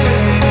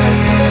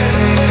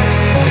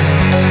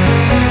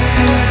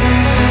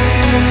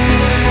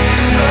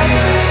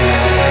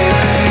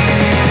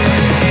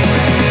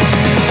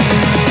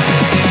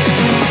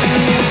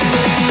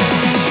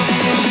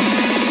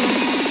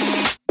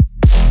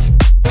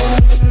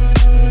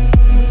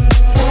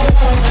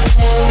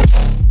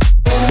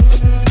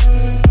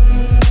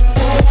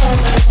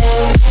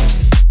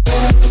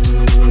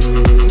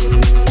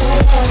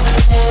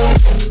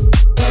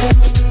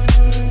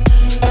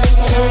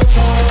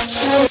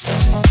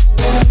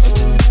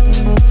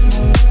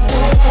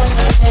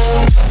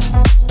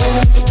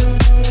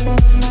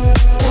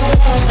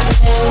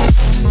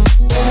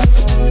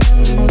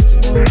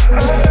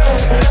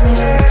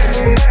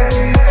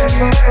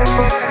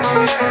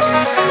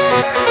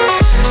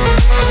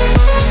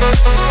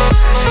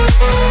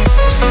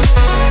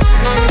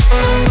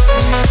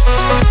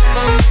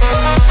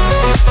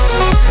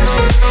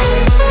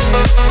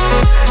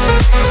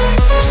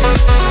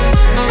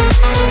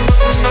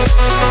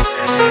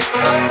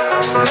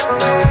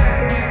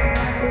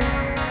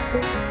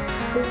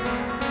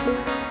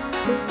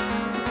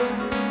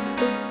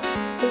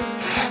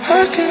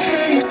 I can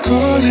hear you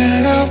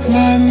calling out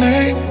my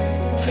name,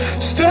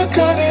 stuck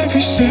on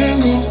every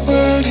single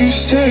word you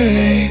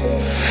say.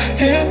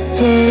 In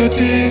the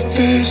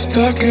deepest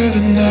dark of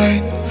the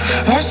night,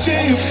 I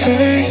see your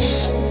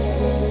face,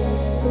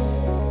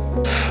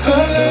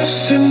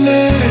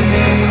 hallucinate.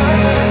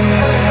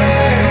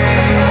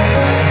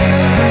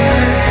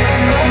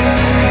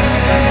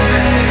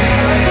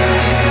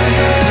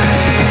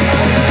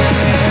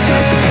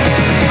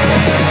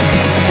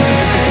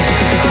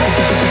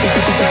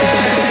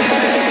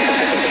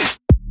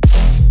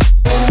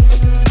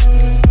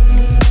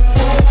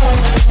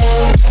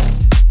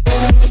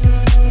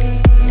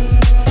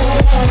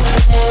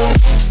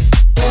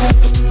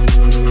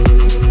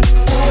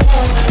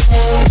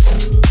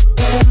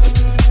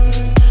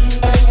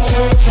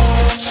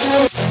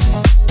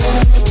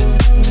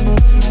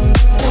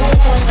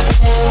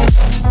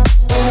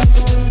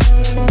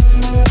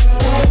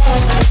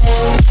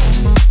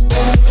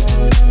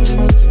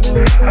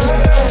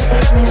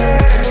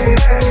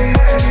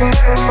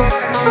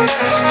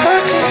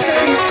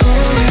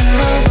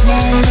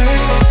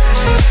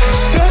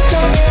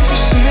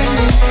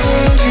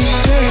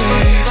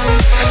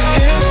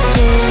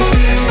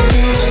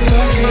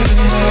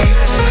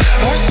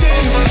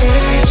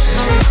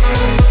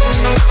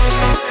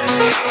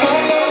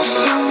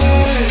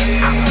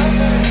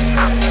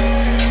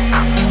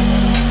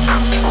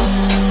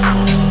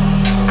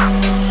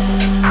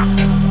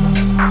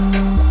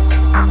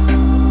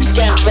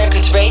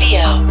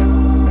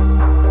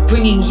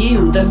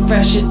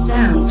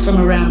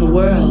 around the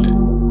world.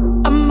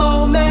 A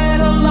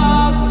moment of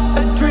love,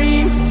 a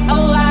dream, a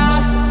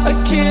lie,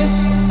 a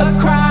kiss, a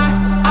cry,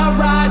 our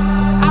rights,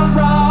 our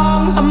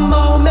wrongs. A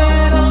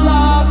moment of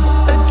love,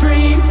 a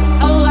dream,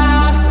 a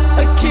lie,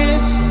 a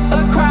kiss,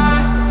 a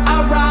cry,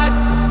 our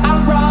rights, our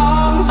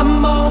wrongs. A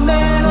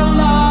moment of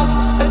love,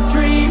 a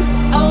dream,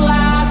 a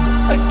lie,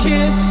 a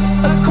kiss,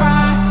 a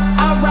cry,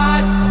 our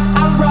rights,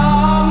 our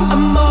wrongs. A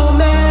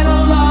moment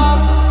of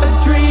love, a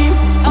dream,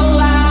 a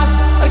lie,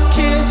 a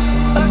kiss,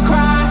 a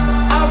cry,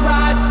 our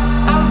rights,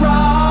 our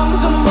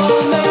wrongs. A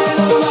moment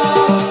of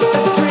love,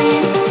 a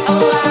dream, a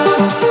lie,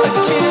 a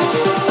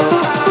kiss, a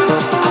cry,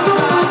 our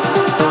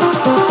rights,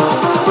 our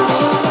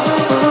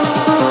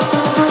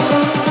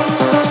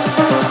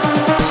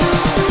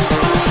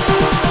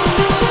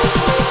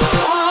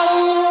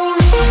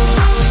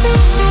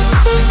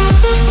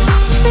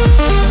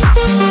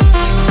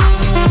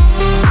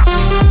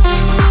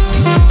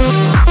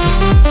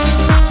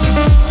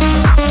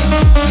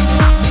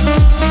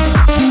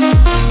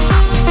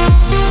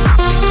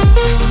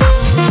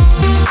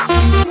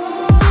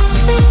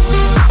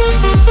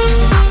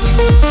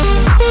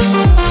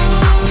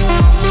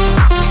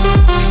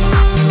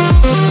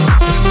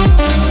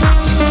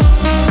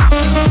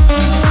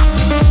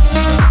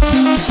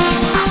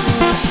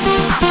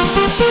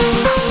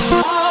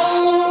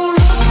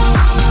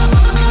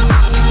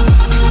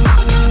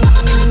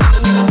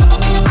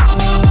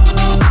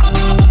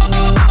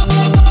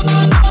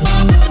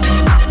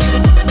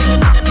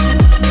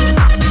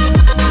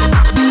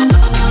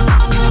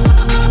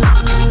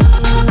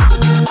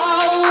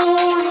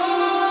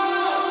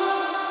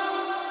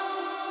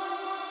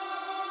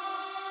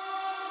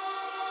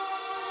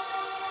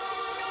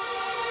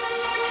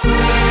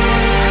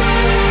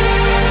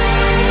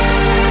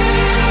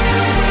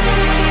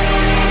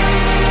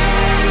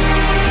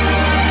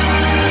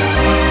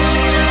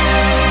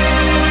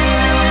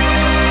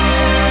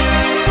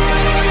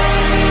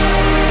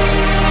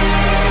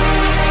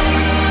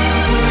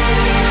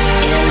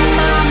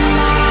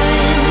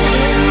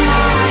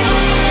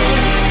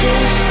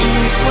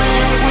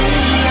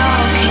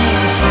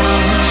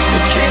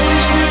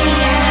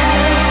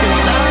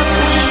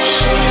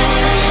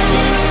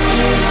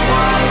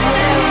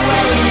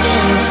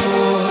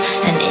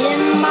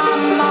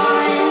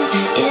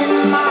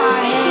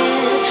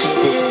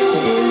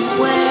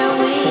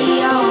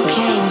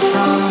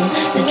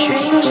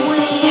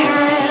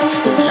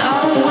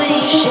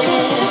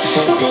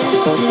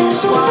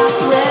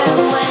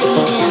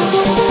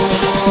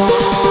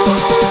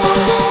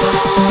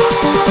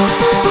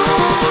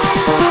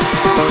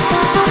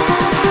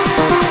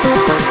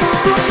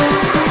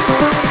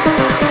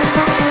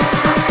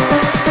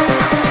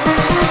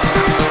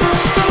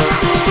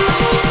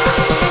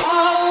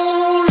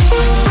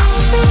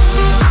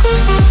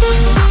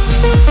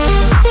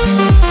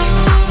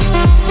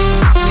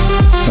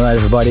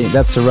Everybody,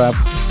 that's a wrap.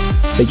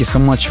 Thank you so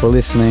much for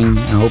listening.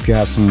 I hope you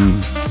had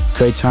some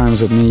great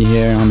times with me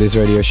here on this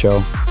radio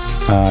show.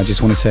 I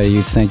just want to say a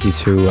huge thank you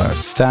to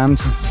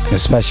Stamped,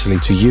 especially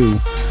to you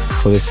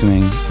for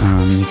listening.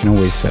 You can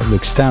always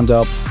look Stamped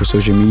up for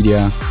social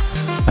media.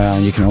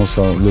 You can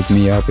also look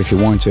me up if you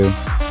want to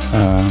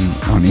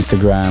on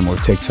Instagram or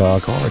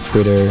TikTok or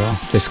Twitter or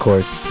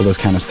Discord, all those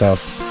kind of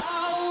stuff.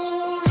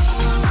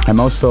 I'm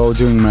also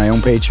doing my own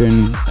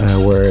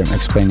Patreon where I'm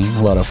explaining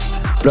a lot of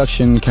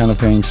production kind of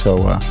thing,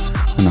 so I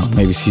don't know,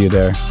 maybe see you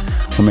there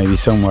or maybe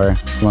somewhere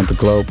around the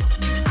globe.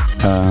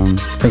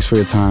 Thanks for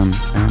your time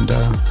and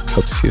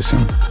hope to see you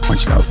soon.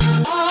 Much love.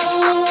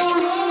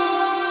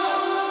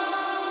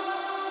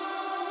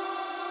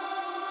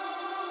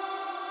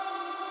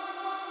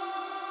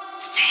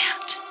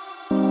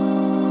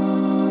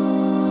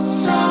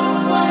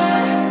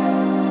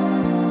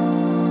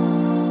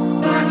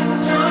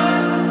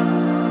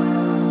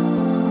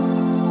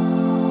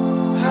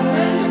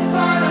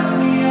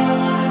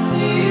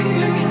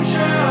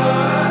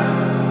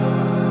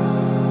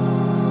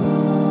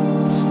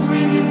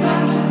 Bring it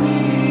back to me.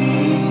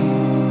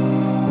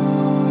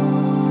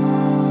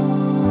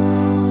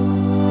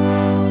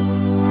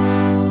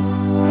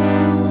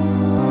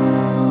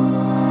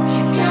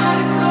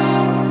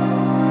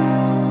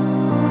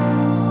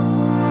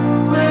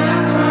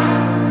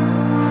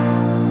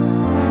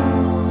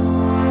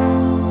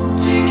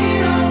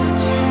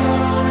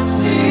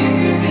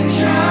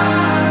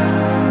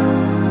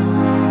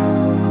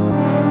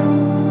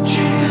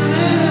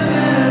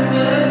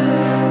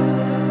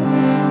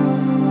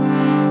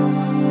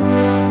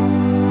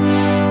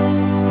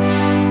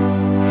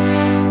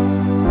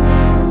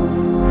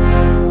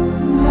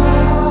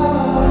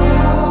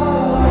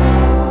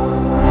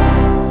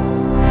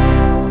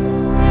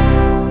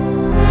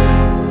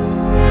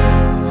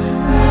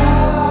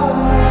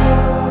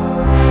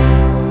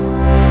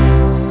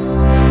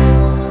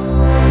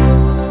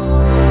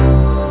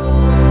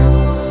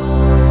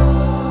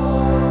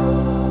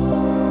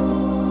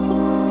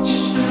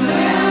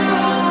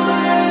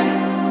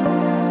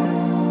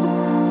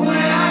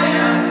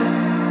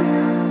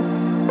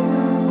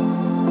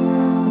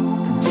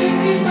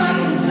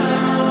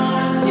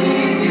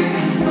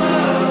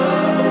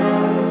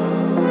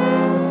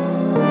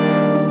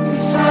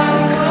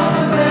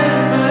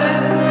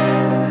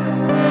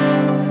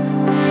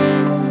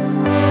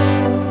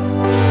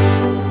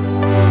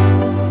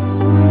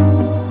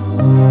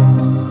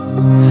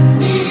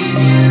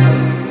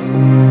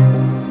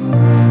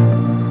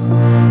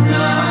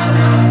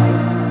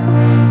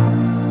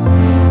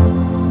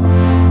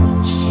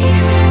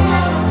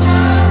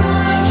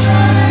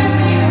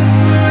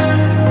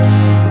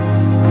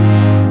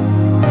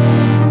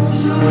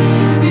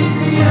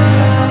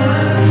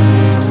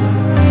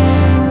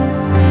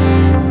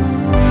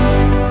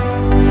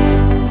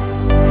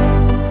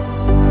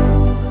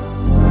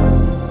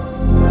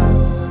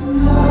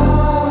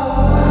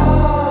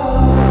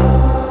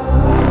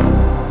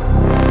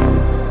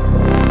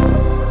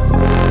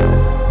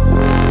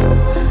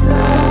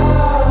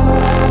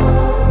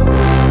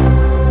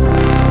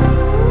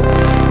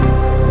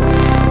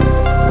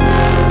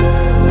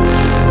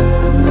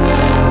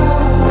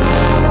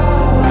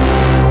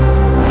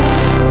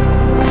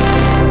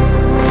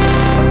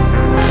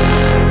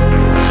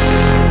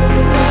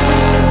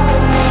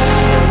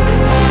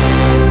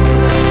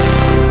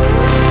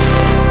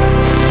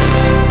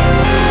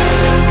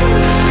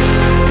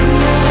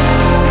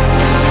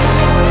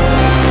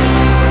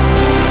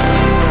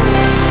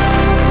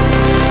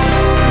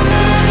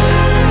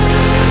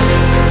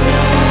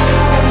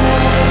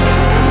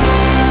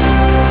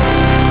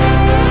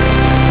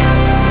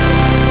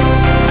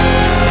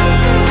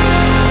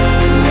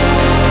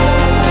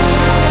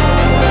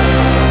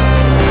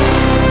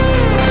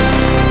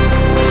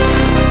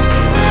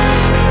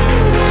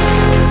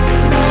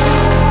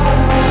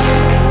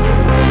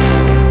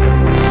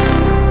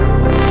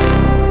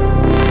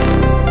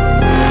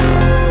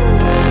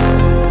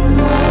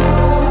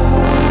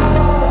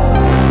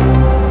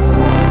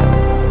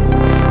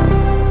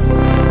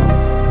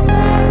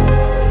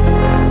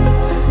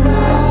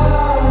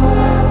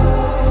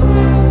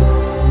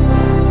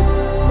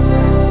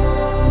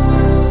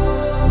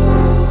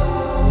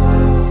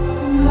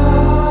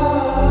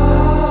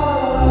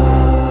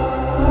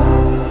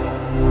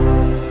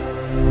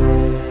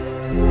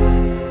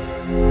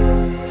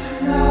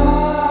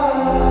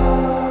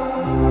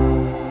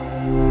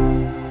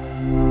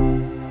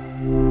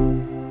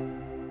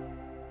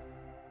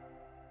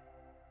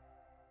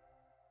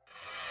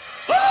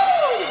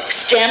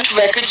 Stamped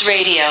Records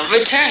Radio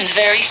returns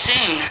very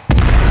soon.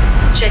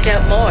 Check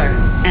out more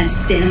at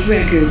Stamped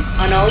Records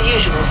on all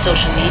usual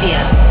social media.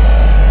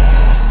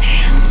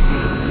 Stamped.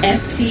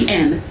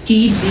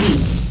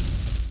 STMPD.